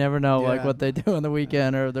work, you never know like Yeah. what they do on the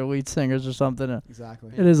weekend or their lead singers or something.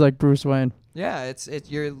 Exactly. It is like Bruce Wayne. yeah, it's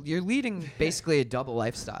you're leading basically a double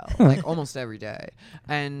lifestyle like almost every day,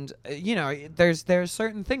 and you know there's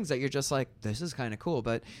certain things that you're just like this is kind of cool,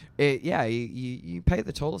 but you pay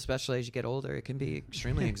the toll, especially as you get older. It can be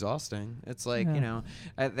extremely exhausting. It's like Yeah. you know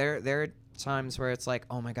there are times where it's like,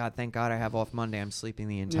 oh my god, thank God I have off Monday. I'm sleeping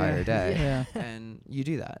the entire Yeah. day, Yeah. and you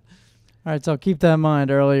do that. All right, so keep that in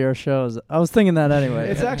mind. Earlier shows. I was thinking that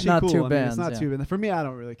anyway. It's actually not cool. 2 I mean, bands. it's not yeah. 2 bands. For me, I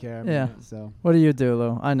don't really care. I mean, Yeah. So What do you do,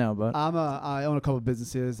 Lou? I know, but I own a couple of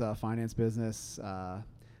businesses, finance business.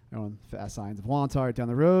 I own Fast Signs of Wantagh down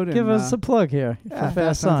the road. give and, us a plug here yeah, for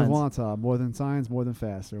Fast Signs Signs. of Wantagh. More than signs, more than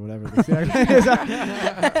fast, or whatever. They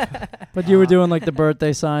say. But you were doing like the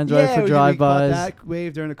birthday signs, right, for we drive-bys. caught that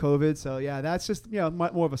wave during the COVID. So yeah, that's just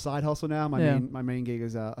more of a side hustle now. Yeah. My main gig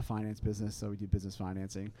is a finance business, so we do business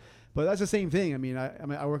financing. But that's the same thing. I mean,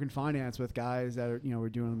 I work in finance with guys that are we're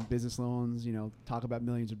doing business loans. Talk about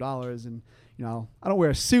millions of dollars, and I don't wear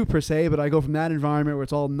a suit per se, but I go from that environment where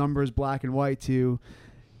it's all numbers, black and white, to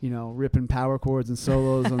ripping power chords and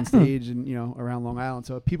solos on stage and around Long Island.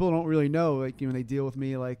 So people don't really know, like when they deal with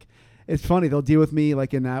me, like it's funny, they'll deal with me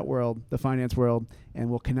like in that world, the finance world, and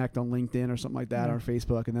we'll connect on LinkedIn or something like that, Yeah. or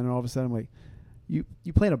Facebook, and then all of a sudden I'm like, you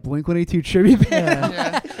playing a Blink-182 tribute band?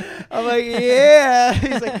 Yeah. I'm like, yeah.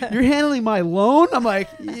 He's like, you're handling my loan? I'm like,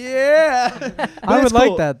 yeah. But I it's would like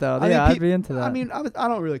cool. that though. I mean, Yeah, I'd be into that. I mean, I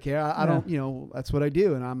don't really care. I Yeah. don't, that's what I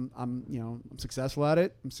do, and I'm successful at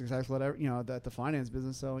it. I'm successful at the finance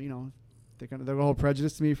business. So they're gonna hold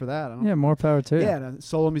prejudice to me for that. I don't. yeah, more power to you. Yeah, and a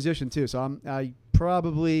solo musician too. So I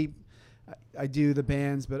do the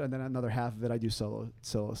bands, but and then another half of it I do solo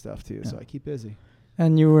stuff too. So Yeah. I keep busy.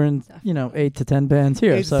 And you were in, 8 to 10 bands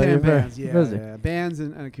here, 8 to so 10 you're very bands, yeah, busy. yeah, bands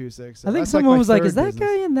and acoustics. So I think that's someone my was like, third "Is that business.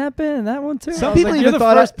 guy in that band and that one too?" Some I was people like, even you're the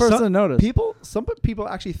thought first person to notice. Some people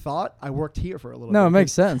actually thought I worked here for a little bit. No, it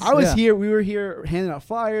makes sense. I was yeah. here. We were here handing out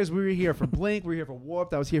flyers. We were here for Blink. We were here for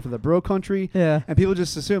Warped. I was here for the Bro Country. Yeah. And people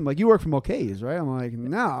just assume like you work from O'Kay's, right? I'm like,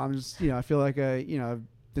 no, I'm just I feel like I've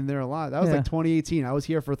been there a lot. That was Yeah. like 2018. I was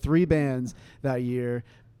here for 3 bands that year.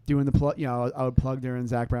 doing the plug. I would plug during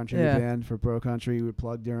Zach Brown Tribute Yeah. Band for Bro Country. We would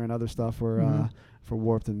plug during other stuff for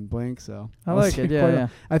Warped and Blink. So I was like it. quite Yeah.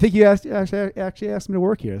 I think you actually asked me to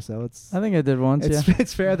work here, so it's I think I did once. it's, Yeah.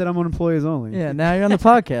 it's fair that I'm on employees only. Yeah. Now you're on the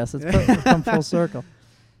podcast. It's come full circle.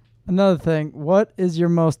 Another thing. What is your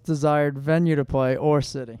most desired venue to play or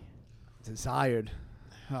city? Desired.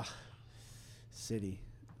 Ugh. City.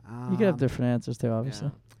 You could have different answers too, obviously.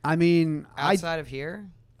 Yeah. I mean, Outside of here,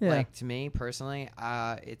 Yeah. like to me personally,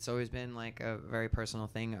 it's always been like a very personal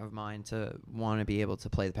thing of mine to want to be able to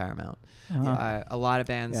play the Paramount. Uh-huh. A lot of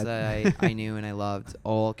bands Yeah. that I knew and I loved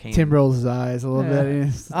all came. Tim rolls his eyes a little Yeah. bit.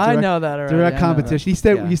 It's I know that already. Direct I know that. competition. He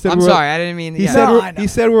said. Yeah. He said. I'm we're- sorry, I didn't mean. He yeah. said. No, we're- I know. He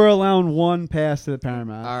said we're allowing one pass to the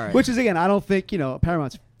Paramount. All right. Which is again, I don't think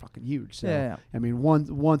Paramount's fucking huge. So Yeah. I mean,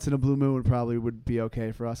 once in a blue moon probably would be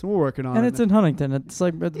okay for us, and we're working on And it. it's in Huntington. It's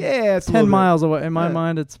like yeah, it's a 10 little bit- miles away. In my Yeah.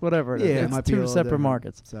 mind, it's whatever. Yeah, it It's might be a two little separate different.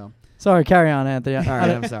 markets. So Sorry, carry on, Anthony. All right,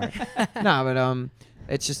 I'm sorry. No, but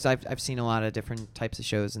it's just I've seen a lot of different types of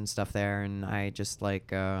shows and stuff there, and I just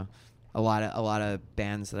like a lot of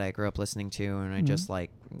bands that I grew up listening to, and I just like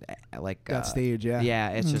that stage, yeah. Yeah,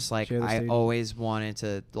 it's Mm. just like Share the I stage. always wanted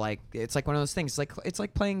to like. It's like one of those things. It's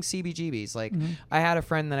like playing CBGBs. Like I had a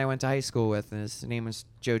friend that I went to high school with, and his name was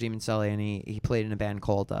Joe DiMoncelli, and he played in a band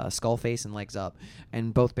called Skullface and Legs Up,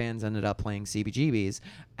 and both bands ended up playing CBGBs.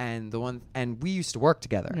 And we used to work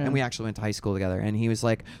together, Yeah. and we actually went to high school together. And he was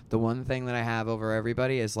like, the one thing that I have over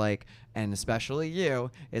everybody is like, and especially you,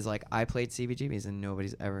 is like I played CBGBs, and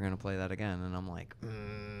nobody's ever gonna play that again. And I'm like,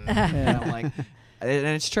 and I'm like. And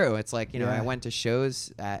it's true. It's like, Yeah. I went to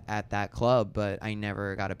shows at that club, but I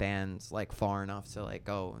never got a band like far enough to like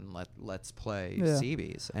go and let's play Yeah.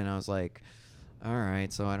 CBs. And I was like, all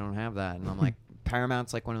right, so I don't have that. And I'm like,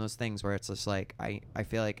 Paramount's like one of those things where it's just like I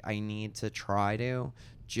feel like I need to try to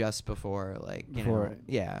just before like Before-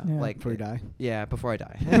 yeah, Yeah. like Before you die. yeah, before I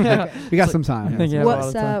die. We got It's some like- time. I think you have a lot What's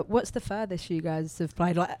of time. what's the furthest you guys have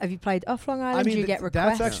played? Like, have you played off Long Island? I mean, Do you get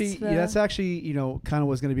requests? that's actually kind of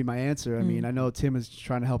was going to be my answer. I mean, I know Tim is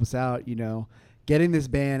trying to help us out. Getting this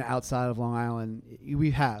band outside of Long Island,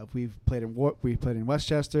 we've played in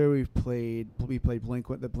Westchester. We played Blink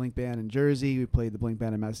with the Blink band in Jersey. We played the Blink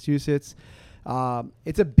band in Massachusetts.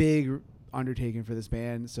 It's a big undertaking for this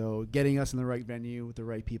band, so getting us in the right venue with the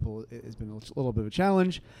right people has been a little bit of a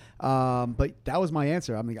challenge. But that was my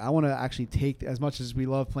answer. I mean, I want to actually take, as much as we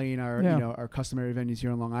love playing our our customary venues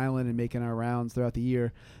here on Long Island and making our rounds throughout the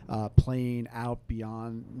year, playing out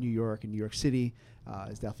beyond New York and New York City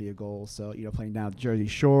is definitely a goal. So playing down at the Jersey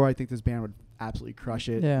Shore, I think this band would absolutely crush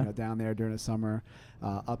it. Yeah. Down there during the summer,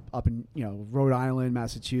 up in Rhode Island,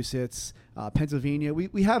 Massachusetts, Pennsylvania.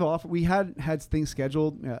 We had things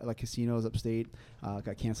scheduled like casinos upstate,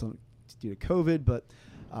 got canceled due to COVID, but.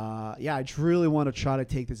 I just really want to try to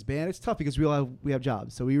take this band. It's tough because we have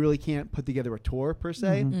jobs, so we really can't put together a tour per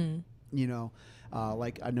se.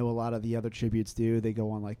 Like I know a lot of the other tributes do. They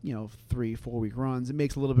go on 3-4 week runs. It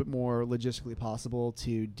makes it a little bit more logistically possible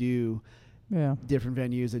to do different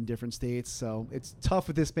venues in different states. So it's tough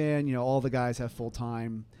with this band. All the guys have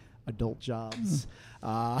full-time adult jobs.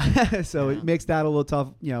 So it makes that a little tough,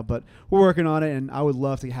 but we're working on it, and I would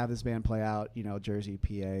love to have this band play out, Jersey,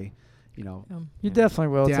 PA, You definitely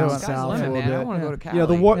will Down too. Sky's the south limit, a little man. I bit. want to go to Cali.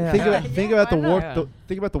 the warp. Yeah. Think about the why warp. not?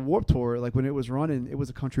 Think about the Warp Tour. Like when it was running, it was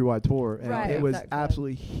a countrywide tour, and Right, it was exactly.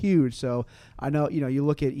 absolutely huge. So I know, you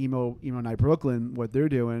look at emo Night Brooklyn, what they're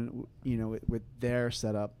doing, with their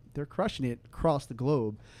setup, they're crushing it across the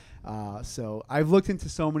globe. So I've looked into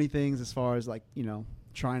so many things as far as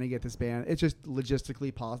trying to get this band. It's just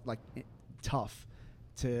logistically tough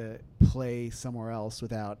to play somewhere else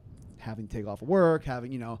without having to take off of work,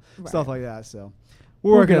 having stuff like that. So we're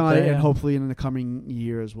We'll working get on there, it, and yeah. hopefully in the coming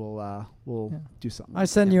years we'll do something. I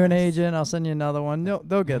send you an agent. I'll send you another one.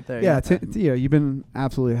 They'll get there. Yeah, you've been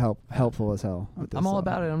absolutely helpful as hell. With this, I'm all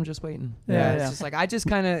about it. I'm just waiting. Yeah, It's yeah. just like I just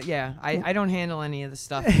kind of I don't handle any of the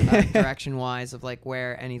stuff direction wise of like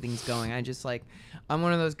where anything's going. I just I'm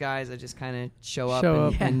one of those guys. I just kind of show up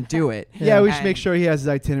and do it. Yeah, we should And- make sure he has his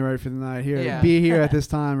itinerary for the night here. Yeah. Be here at this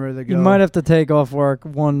time, ready to go. You might have to take off work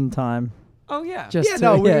one time. Oh yeah. Just Yeah, to-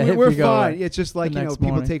 no, if we're you go fine. right It's just like the next people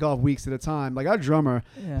morning. take off weeks at a time. Like our drummer,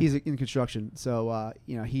 Yeah. he's in construction, so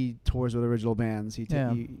he tours with original bands. He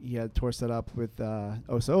had a tour set up with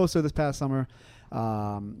Oso this past summer,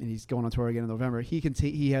 and he's going on tour again in November.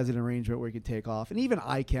 He has an arrangement where he can take off, and even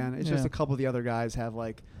I can. It's just Yeah. a couple of the other guys have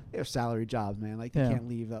their salary jobs, man. Like they Yeah. can't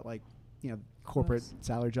leave that corporate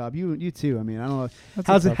salary job. You too. I mean, I don't know.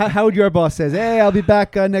 That's a tough How would your boss says, "Hey, I'll be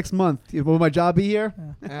back next month. Will my job be here?"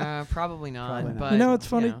 Probably not. Probably not. But It's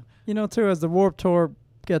funny. Too, as the Warped Tour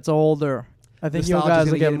gets older, I think you nostalgia's guys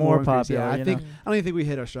gonna will get it more increase. popular. Yeah, I you think know? I don't even think we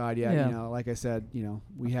hit our stride yet. Yeah. You know, like I said, you know,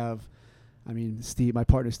 we have. I mean, Steve, my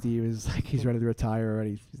partner Steve, is like, he's ready to retire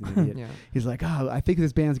already. He's an idiot. Yeah. He's like, oh, I think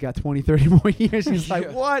this band's got 20, 30 more years. He's like,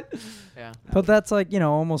 Yeah. what? Yeah. But that's like, you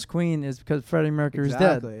know, almost Queen is because Freddie Mercury's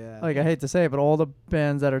dead. Exactly, yeah. Like, I hate to say it, but all the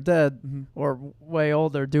bands that are dead Mhm. or way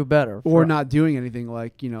older do better. Or For- not doing anything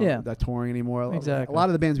like, you know, Yeah. that touring anymore. Exactly. A lot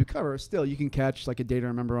of the bands we cover, still, you can catch like A Day to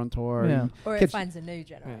Remember on tour. Yeah. Or it catch- finds a new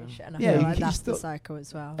generation. I Yeah, feel you like can that's still- the cycle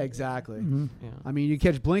as well. Exactly. Mhm. Yeah. I mean, you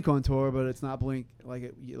catch Blink on tour, but it's not Blink like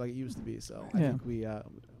it used to be. So I Yeah. think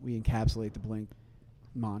we encapsulate the Blink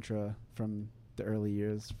mantra from the early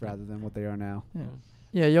years rather than what they are now. Yeah.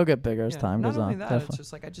 Yeah, you'll get bigger as Yeah, time not goes only on. that, Definitely. it's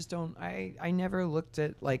just like I just don't. I never looked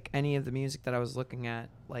at like any of the music that I was looking at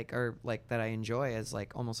like or like that I enjoy as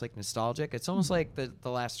like almost like nostalgic. It's almost like the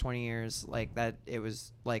last 20 years like that it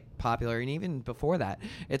was like popular, and even before that,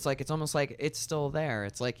 it's like it's almost like it's still there.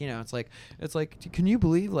 It's like, you know, it's like can you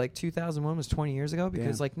believe like 2001 was 20 years ago?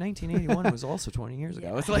 Because Damn. like 1981 was also 20 years ago.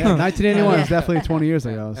 Yeah. It's like Yeah, 1981 Yeah. is definitely 20 years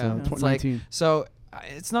Yeah, ago. yeah. So It's 2019. like, so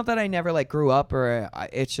it's not that I never like grew up or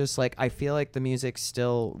it's just like I feel like the music's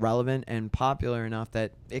still relevant and popular enough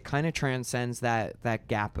that it kind of transcends that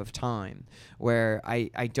gap of time where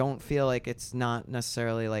I don't feel like it's not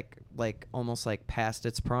necessarily like almost like past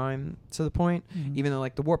its prime to the point, Mhm. even though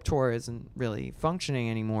like the Warped Tour isn't really functioning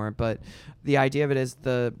anymore, but the idea of it is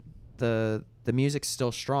the music's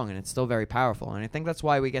still strong and it's still very powerful, and I think that's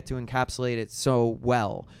why we get to encapsulate it so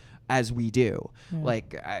well as we do. Yeah.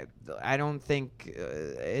 Like I don't think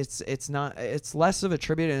it's not, it's less of a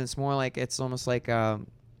tribute and it's more like it's almost like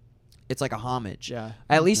it's like a homage, Yeah.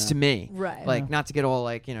 at least Yeah. to me. Right. Like, Yeah. not to get all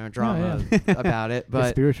like, you know, drama yeah. about it, Get but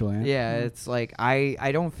spiritual, yeah. yeah, it's like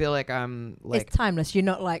I don't feel like I'm like it's timeless. You're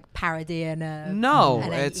not like parodying a. no,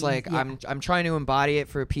 an it's 80s, like yeah. I'm trying to embody it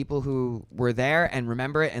for people who were there and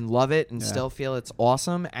remember it and love it and Yeah. still feel it's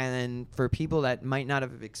awesome, and then for people that might not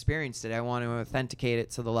have experienced it, I want to authenticate it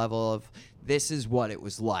to the level of this is what it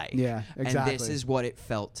was like. Yeah, exactly. And this is what it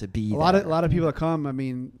felt to be a lot there. of people that come. I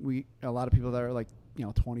mean, a lot of people that are like, you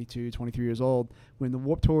know, 22, 23 years old. When the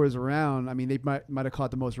Warped Tour is around, I mean, they might have caught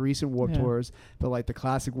the most recent Warped Yeah. Tours, but like the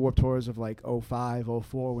classic Warped Tours of like 05,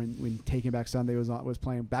 04, when Taking Back Sunday was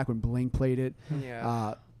playing, back when Blink played it.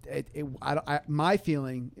 Yeah. My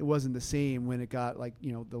feeling, it wasn't the same when it got like,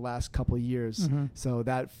 you know, the last couple of years. Mhm. So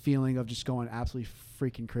that feeling of just going absolutely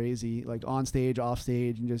freaking crazy, like on stage, off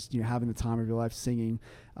stage, and just, you know, having the time of your life singing,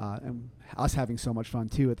 and us having so much fun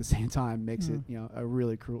too at the same time makes it, you know, a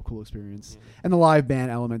really cool experience. And the live band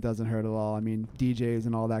element doesn't hurt at all. I mean, DJs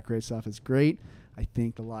and all that great stuff is great. I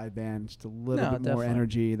think the live band, just a little No, bit more definitely.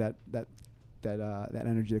 energy, that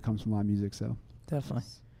energy that comes from live music. So Definitely.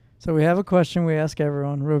 So we have a question we ask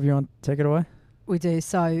everyone. Rube, you want to take it away? We do.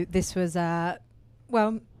 So this was it's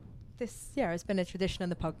been a tradition on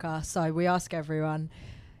the podcast. So we ask everyone.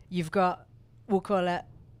 You've got, we'll call it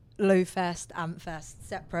Lou Fest, Antfest,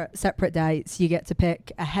 separate dates. You get to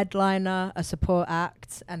pick a headliner, a support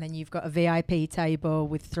act, and then you've got a VIP table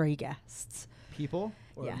with 3 guests. people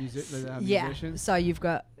or Yes. musicians. Yeah. So you've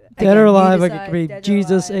got Dead or again, you alive, it decide, could be dead or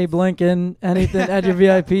Jesus, alive. Abe Lincoln, anything at your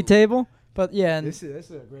VIP table. But yeah, and, This is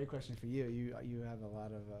a great question for you. You have a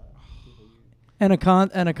lot of people. and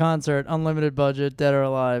a concert, unlimited budget, dead or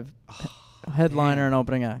alive, headliner and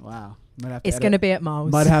opening act. Wow. Might have to It's going to be at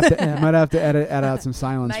Moles. Might have to edit out some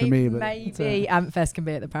silence for me, but maybe Antfest can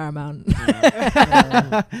be at the Paramount.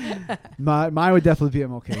 mine would definitely be at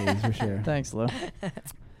Mulcahy's for sure. Thanks, Lou.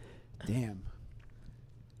 Damn.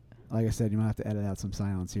 Like I said, you might have to edit out some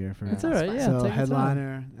silence here for. It's all right. Yeah, So take your time.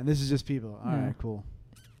 headliner, and this is just people. All Yeah. right, cool.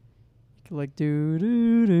 Like do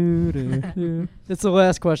do do do do. It's the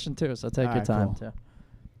last question too, so take your Alright, time cool. too.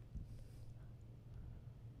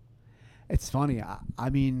 It's funny. I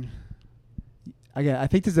mean, I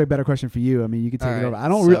think this is a better question for you. I mean, you could take All it over. right, I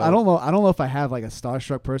don't so- know if I have like a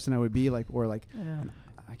starstruck person I would be like, or like, Yeah.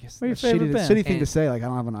 I guess Or your that's shitty, favorite band. shitty thing to And- say. Like, I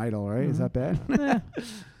don't have an idol, right? Is Mhm. that bad?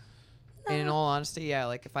 Yeah. In all honesty, yeah,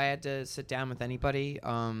 like if I had to sit down with anybody,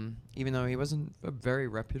 even though he wasn't a very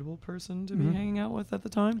reputable person to Mhm. be hanging out with at the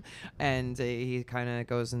time, and he kind of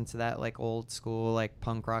goes into that like old school like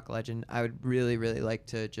punk rock legend, I would really, really like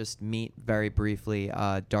to just meet very briefly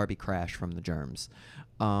Darby Crash from the Germs.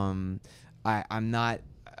 I'm not.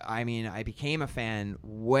 I mean, I became a fan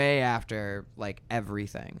way after like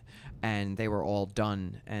everything, and they were all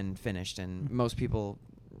done and finished, and most people,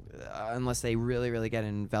 unless they really, really get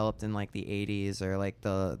enveloped in like the 80s or like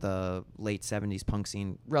the late 70s punk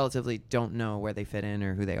scene, relatively don't know where they fit in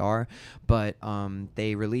or who they are. But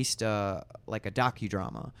they released like a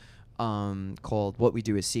docudrama called What We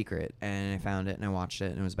Do Is Secret, and I found it and I watched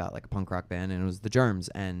it, and it was about like a punk rock band, and it was the Germs,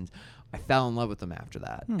 and I fell in love with them after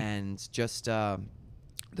that. And just the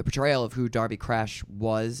portrayal of who Darby Crash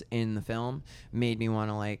was in the film made me want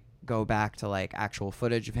to like go back to like actual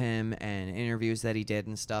footage of him and interviews that he did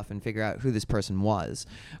and stuff and figure out who this person was.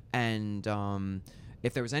 And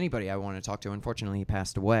if there was anybody I wanted to talk to, unfortunately he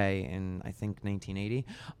passed away in I think 1980,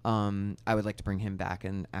 I would like to bring him back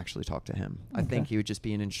and actually talk to him. I think he would just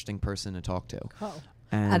be an interesting person to talk to. Cool.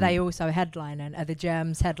 And Are they also headlining? Are the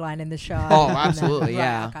Germs headlining the show? Oh, absolutely,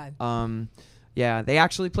 Right, yeah. okay. Yeah, they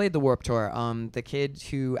actually played the Warped Tour. The kid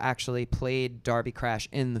who actually played Darby Crash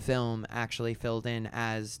in the film actually filled in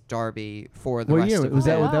as Darby for the What rest year of was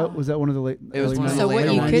the that? film. Was that one of the late? It was early one of the So nineties? what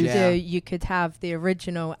later you ones, could yeah. do, you could have the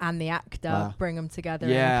original and the actor bring them together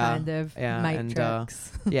in a kind of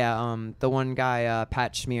matrix. The one guy,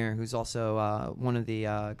 Pat Schmier, who's also one of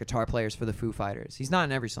the guitar players for the Foo Fighters. He's not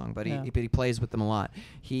in every song, but he plays with them a lot.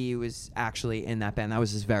 He was actually in that band. That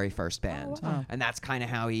was his very first band. wow. And that's kind of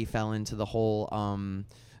how he fell into the whole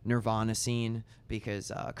Nirvana scene,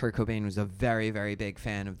 because Kurt Cobain was a very, very big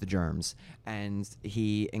fan of the Germs, and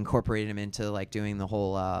he incorporated him into like doing the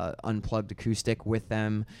whole unplugged acoustic with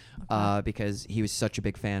them because he was such a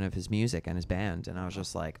big fan of his music and his band. And I was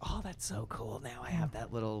just like, oh, that's so cool. Now I have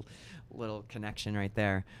that little connection right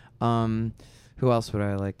there. Who else would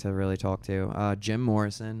I like to really talk to? Jim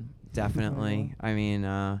Morrison, definitely. I mean,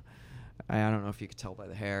 I don't know if you could tell by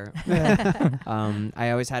the hair.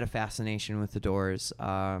 I always had a fascination with the Doors.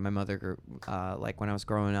 My mother grew, like when I was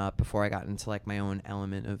growing up, before I got into like my own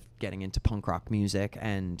element of getting into punk rock music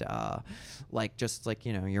and like just like,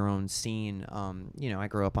 you know, your own scene. You know, I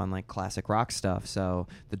grew up on like classic rock stuff, so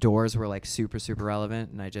the Doors were like super, super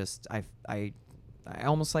relevant, and I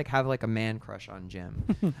almost like have like a man crush on Jim.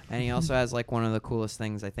 And he also has like one of the coolest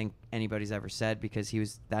things I think anybody's ever said, because he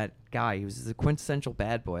was that guy. He was the quintessential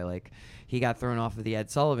bad boy. Like, he got thrown off of the Ed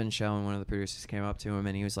Sullivan Show, and one of the producers came up to him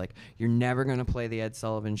and he was like, "You're never going to play the Ed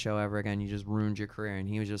Sullivan Show ever again. You just ruined your career." And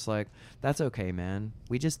he was just like, "That's okay, man.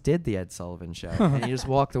 We just did the Ed Sullivan Show." And he just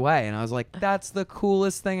walked away. And I was like, that's the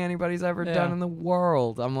coolest thing anybody's ever done in the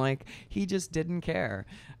world. I'm like, he just didn't care.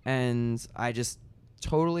 And I just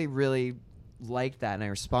totally really liked that, and I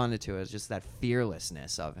responded to it as just that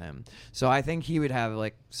fearlessness of him. So I think he would have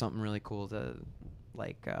like something really cool to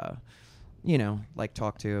like you know, like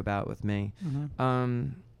talk to about with me. You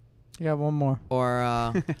got one more.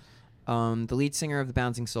 Or the lead singer of the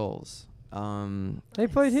Bouncing Souls. They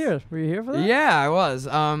played here. Were you here for that? Yeah, I was.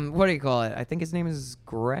 What do you call it? I think his name is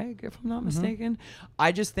Greg, if I'm not mistaken.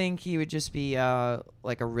 I just think he would just be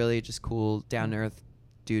like a really just cool, down to earth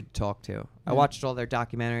dude to talk to. I watched all their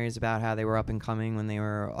documentaries about how they were up and coming when they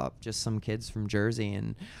were just some kids from Jersey,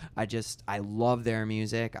 and I love their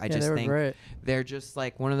music. I just think great. they're just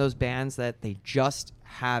like one of those bands that they just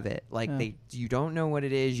have it. Like you don't know what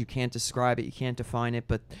it is, you can't describe it, you can't define it,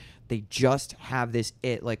 but they just have this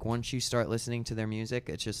it. Like once you start listening to their music,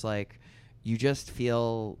 it's just like you just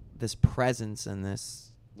feel this presence and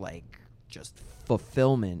this like just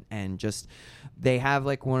fulfillment, and just they have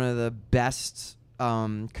like one of the best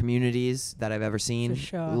communities that I've ever seen. For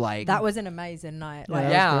sure. Like that was an amazing night. Yeah, Like,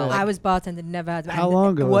 that was I was bartending, never had. How and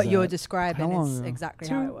long ago What was you're that? describing How long is ago? exactly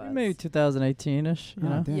how it was. Maybe 2018-ish. You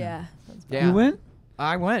know? damn. Yeah. Yeah. You went?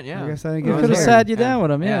 I went, yeah. I guess I didn't We get I could was have there. sat you down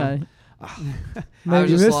with him. Yeah. Yeah. I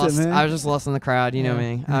was you just missed lost. it, man. I was just lost in the crowd. You know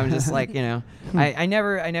Yeah. me. I'm just like, you know, I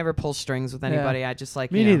never pull strings with anybody. I just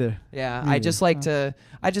like Me you know, neither. Yeah, Me I just like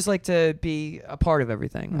to be a part of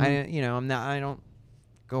everything. Mhm. I don't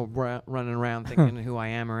go running around thinking who I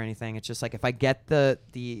am or anything. It's just like if I get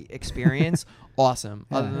the experience, awesome.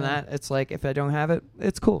 Yeah. Other than that, it's like if I don't have it,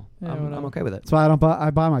 it's cool. Yeah, I'm whatever. okay with it. That's why I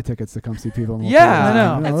buy my tickets to come see people. in Yeah, Mulcahy. I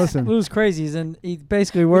know. No, listen, Lou's crazy. He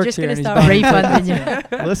basically We're works just here. gonna and he's start buying refunding tickets.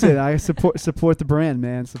 you. listen. I support the brand,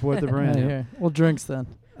 man. Support the Yeah, brand. here. Well, drinks then.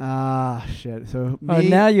 Shit. So All right,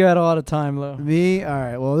 now you had a lot of time, Lou. me. All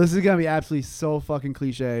right. Well, this is gonna be absolutely so fucking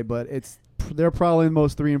cliche, but they're probably the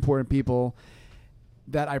most three important people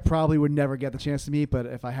that I probably would never get the chance to meet. But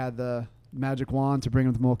if I had the magic wand to bring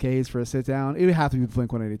them to Mulcahy's for a sit down, it would have to be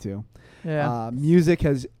Blink-182. Yeah. Music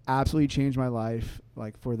has absolutely changed my life,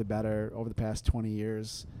 like for the better, over the past 20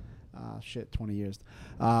 years. 20 years.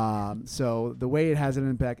 So the way it has an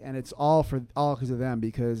impact, and it's all because of them,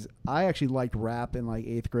 because I actually liked rap in like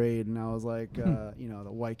 8th grade, and I was like, you know,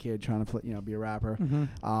 the white kid trying to be a rapper.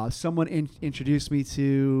 Mm-hmm. Someone introduced me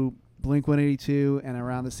to Blink-182, and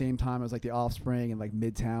around the same time, I was like The Offspring and like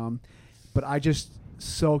Midtown. But I just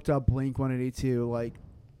soaked up Blink-182 like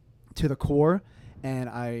to the core, and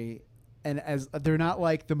I and as they're not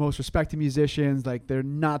like the most respected musicians, like they're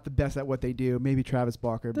not the best at what they do. Maybe Travis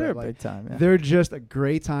Barker, They're but like big time. Yeah. they're just a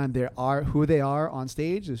great time. They are who they are on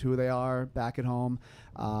stage is who they are back at home.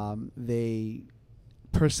 They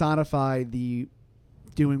personify the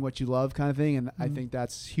doing what you love kind of thing, and I think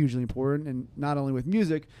that's hugely important. And not only with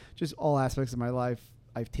music, just all aspects of my life,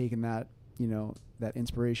 I've taken that, you know, that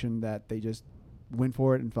inspiration that they just went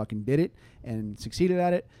for it and fucking did it and succeeded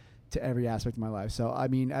at it to every aspect of my life. So, I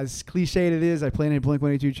mean, as cliched it is, I play in a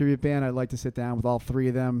Blink-182 tribute band. I'd like to sit down with all three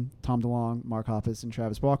of them, Tom DeLonge, Mark Hoppus, and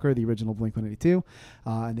Travis Barker, the original Blink-182.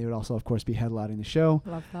 And they would also, of course, be headlining the show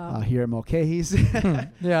Love that. here at Mulcahy's.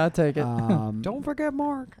 Yeah, I'll take it. Don't forget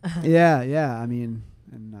Mark. yeah. I mean,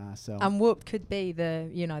 and so. And Whoop could be the,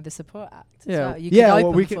 you know, the support act. Yeah. As well. You Yeah, could well,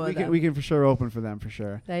 open we for them. can for sure open for them for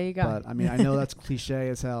sure. There you go. But I mean, I know that's cliche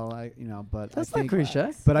as hell. But That's I not think,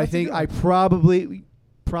 cliche. But I That's a think good I one.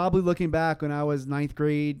 probably looking back when I was 9th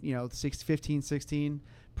grade, you know, 15, 16,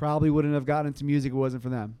 probably wouldn't have gotten into music if it wasn't for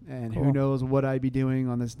them. And Cool. who knows what I'd be doing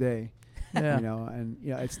on this day. Yeah. You know, and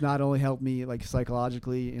it's not only helped me like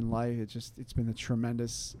psychologically in life, it's been a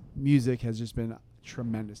tremendous music has just been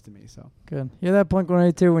tremendous to me. So Good. Hear that,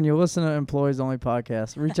 Blink-182? When you listen to Employees Only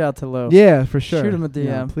podcast, reach out to Lou. yeah, for sure. Shoot him a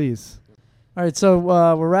Yeah, DM. please. All right, so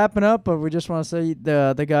we're wrapping up, but we just want to say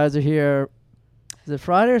the guys are here. Is it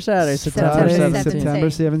Friday or Saturday? September Saturday, 17th. September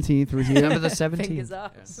 17th. We're here. September the 17th. Fingers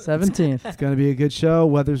up. 17th. It's going to be a good show.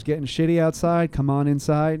 Weather's getting shitty outside. Come on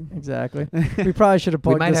inside. Exactly. We probably should have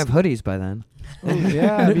We plugged might this. have hoodies by then.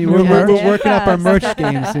 Yeah, I mean, New we're merch. working up our merch Fast.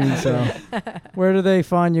 game soon. So Where do they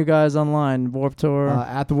find you guys online? Warped Tour?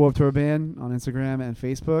 at the Warped Tour Band on Instagram and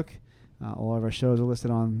Facebook. All of our shows are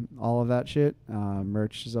listed on all of that shit.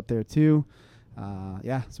 Merch is up there too.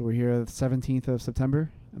 So we're here the 17th of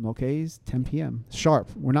September at Mulcahy's, 10 p.m. sharp.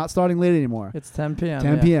 We're not starting late anymore. It's 10 p.m.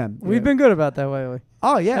 10 yeah. p.m. We've Yeah. been good about that lately.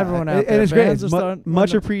 Oh yeah, Everyone out and there. it's great. Bands It's are starting-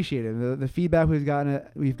 much when appreciated. The feedback we've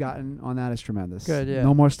gotten on that is tremendous. Good, yeah.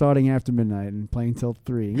 No more starting after midnight and playing till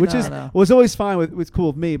 3, which No. was always fine with cool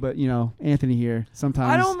with me. But you know, Anthony here sometimes.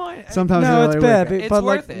 I don't mind. Sometimes No, it's they're bad. like- It's But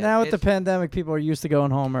like worth it. now with the It's- pandemic, people are used to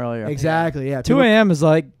going home earlier. Exactly. Yeah. 2 People- a.m. is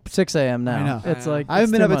like 6 a.m. now. I know. It's like I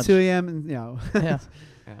haven't it's been too up at much. 2 a.m. and you know. Yeah.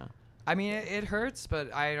 Yeah. I mean, it hurts,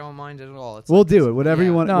 but I don't mind it at all. It's We'll like do it's- it. Whatever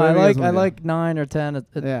you want. No, I whatever you guys like wanna do. 9 or 10.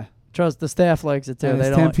 Yeah. Trust the staff likes it too. And They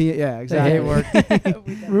it's don't. 10 p.m. Yeah, They exactly. hate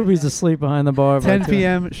work. Ruby's asleep behind the bar. by 10 2.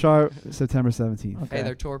 p.m. sharp, September 17th. Okay. Hey,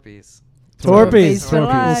 they're Torpies. Torpies. Torpies for We'll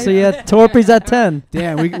life. see you at Torpies at 10.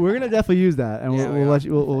 Damn, we're gonna definitely use that, and Yeah, we'll we we'll are. let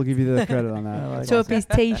you. We'll give you the credit on that. I like That's awesome.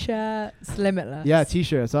 Torpies t-shirts, limitless. Yeah,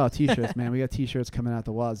 t-shirts. Oh, t-shirts, man. We got t-shirts coming out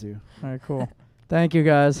the wazoo. All right, cool. Thank you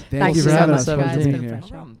guys. Thank you you for so having much, us. guys. Pleasure It's being been here. fun. No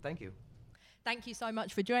problem. Thank you. Thank you so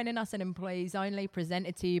much for joining us in Employees Only,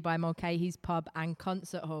 presented to you by Mulcahy's Pub and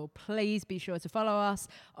Concert Hall. Please be sure to follow us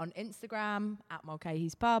on Instagram at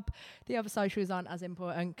Mulcahy's Pub. The other socials aren't as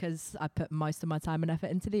important because I put most of my time and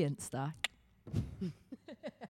effort into the Insta.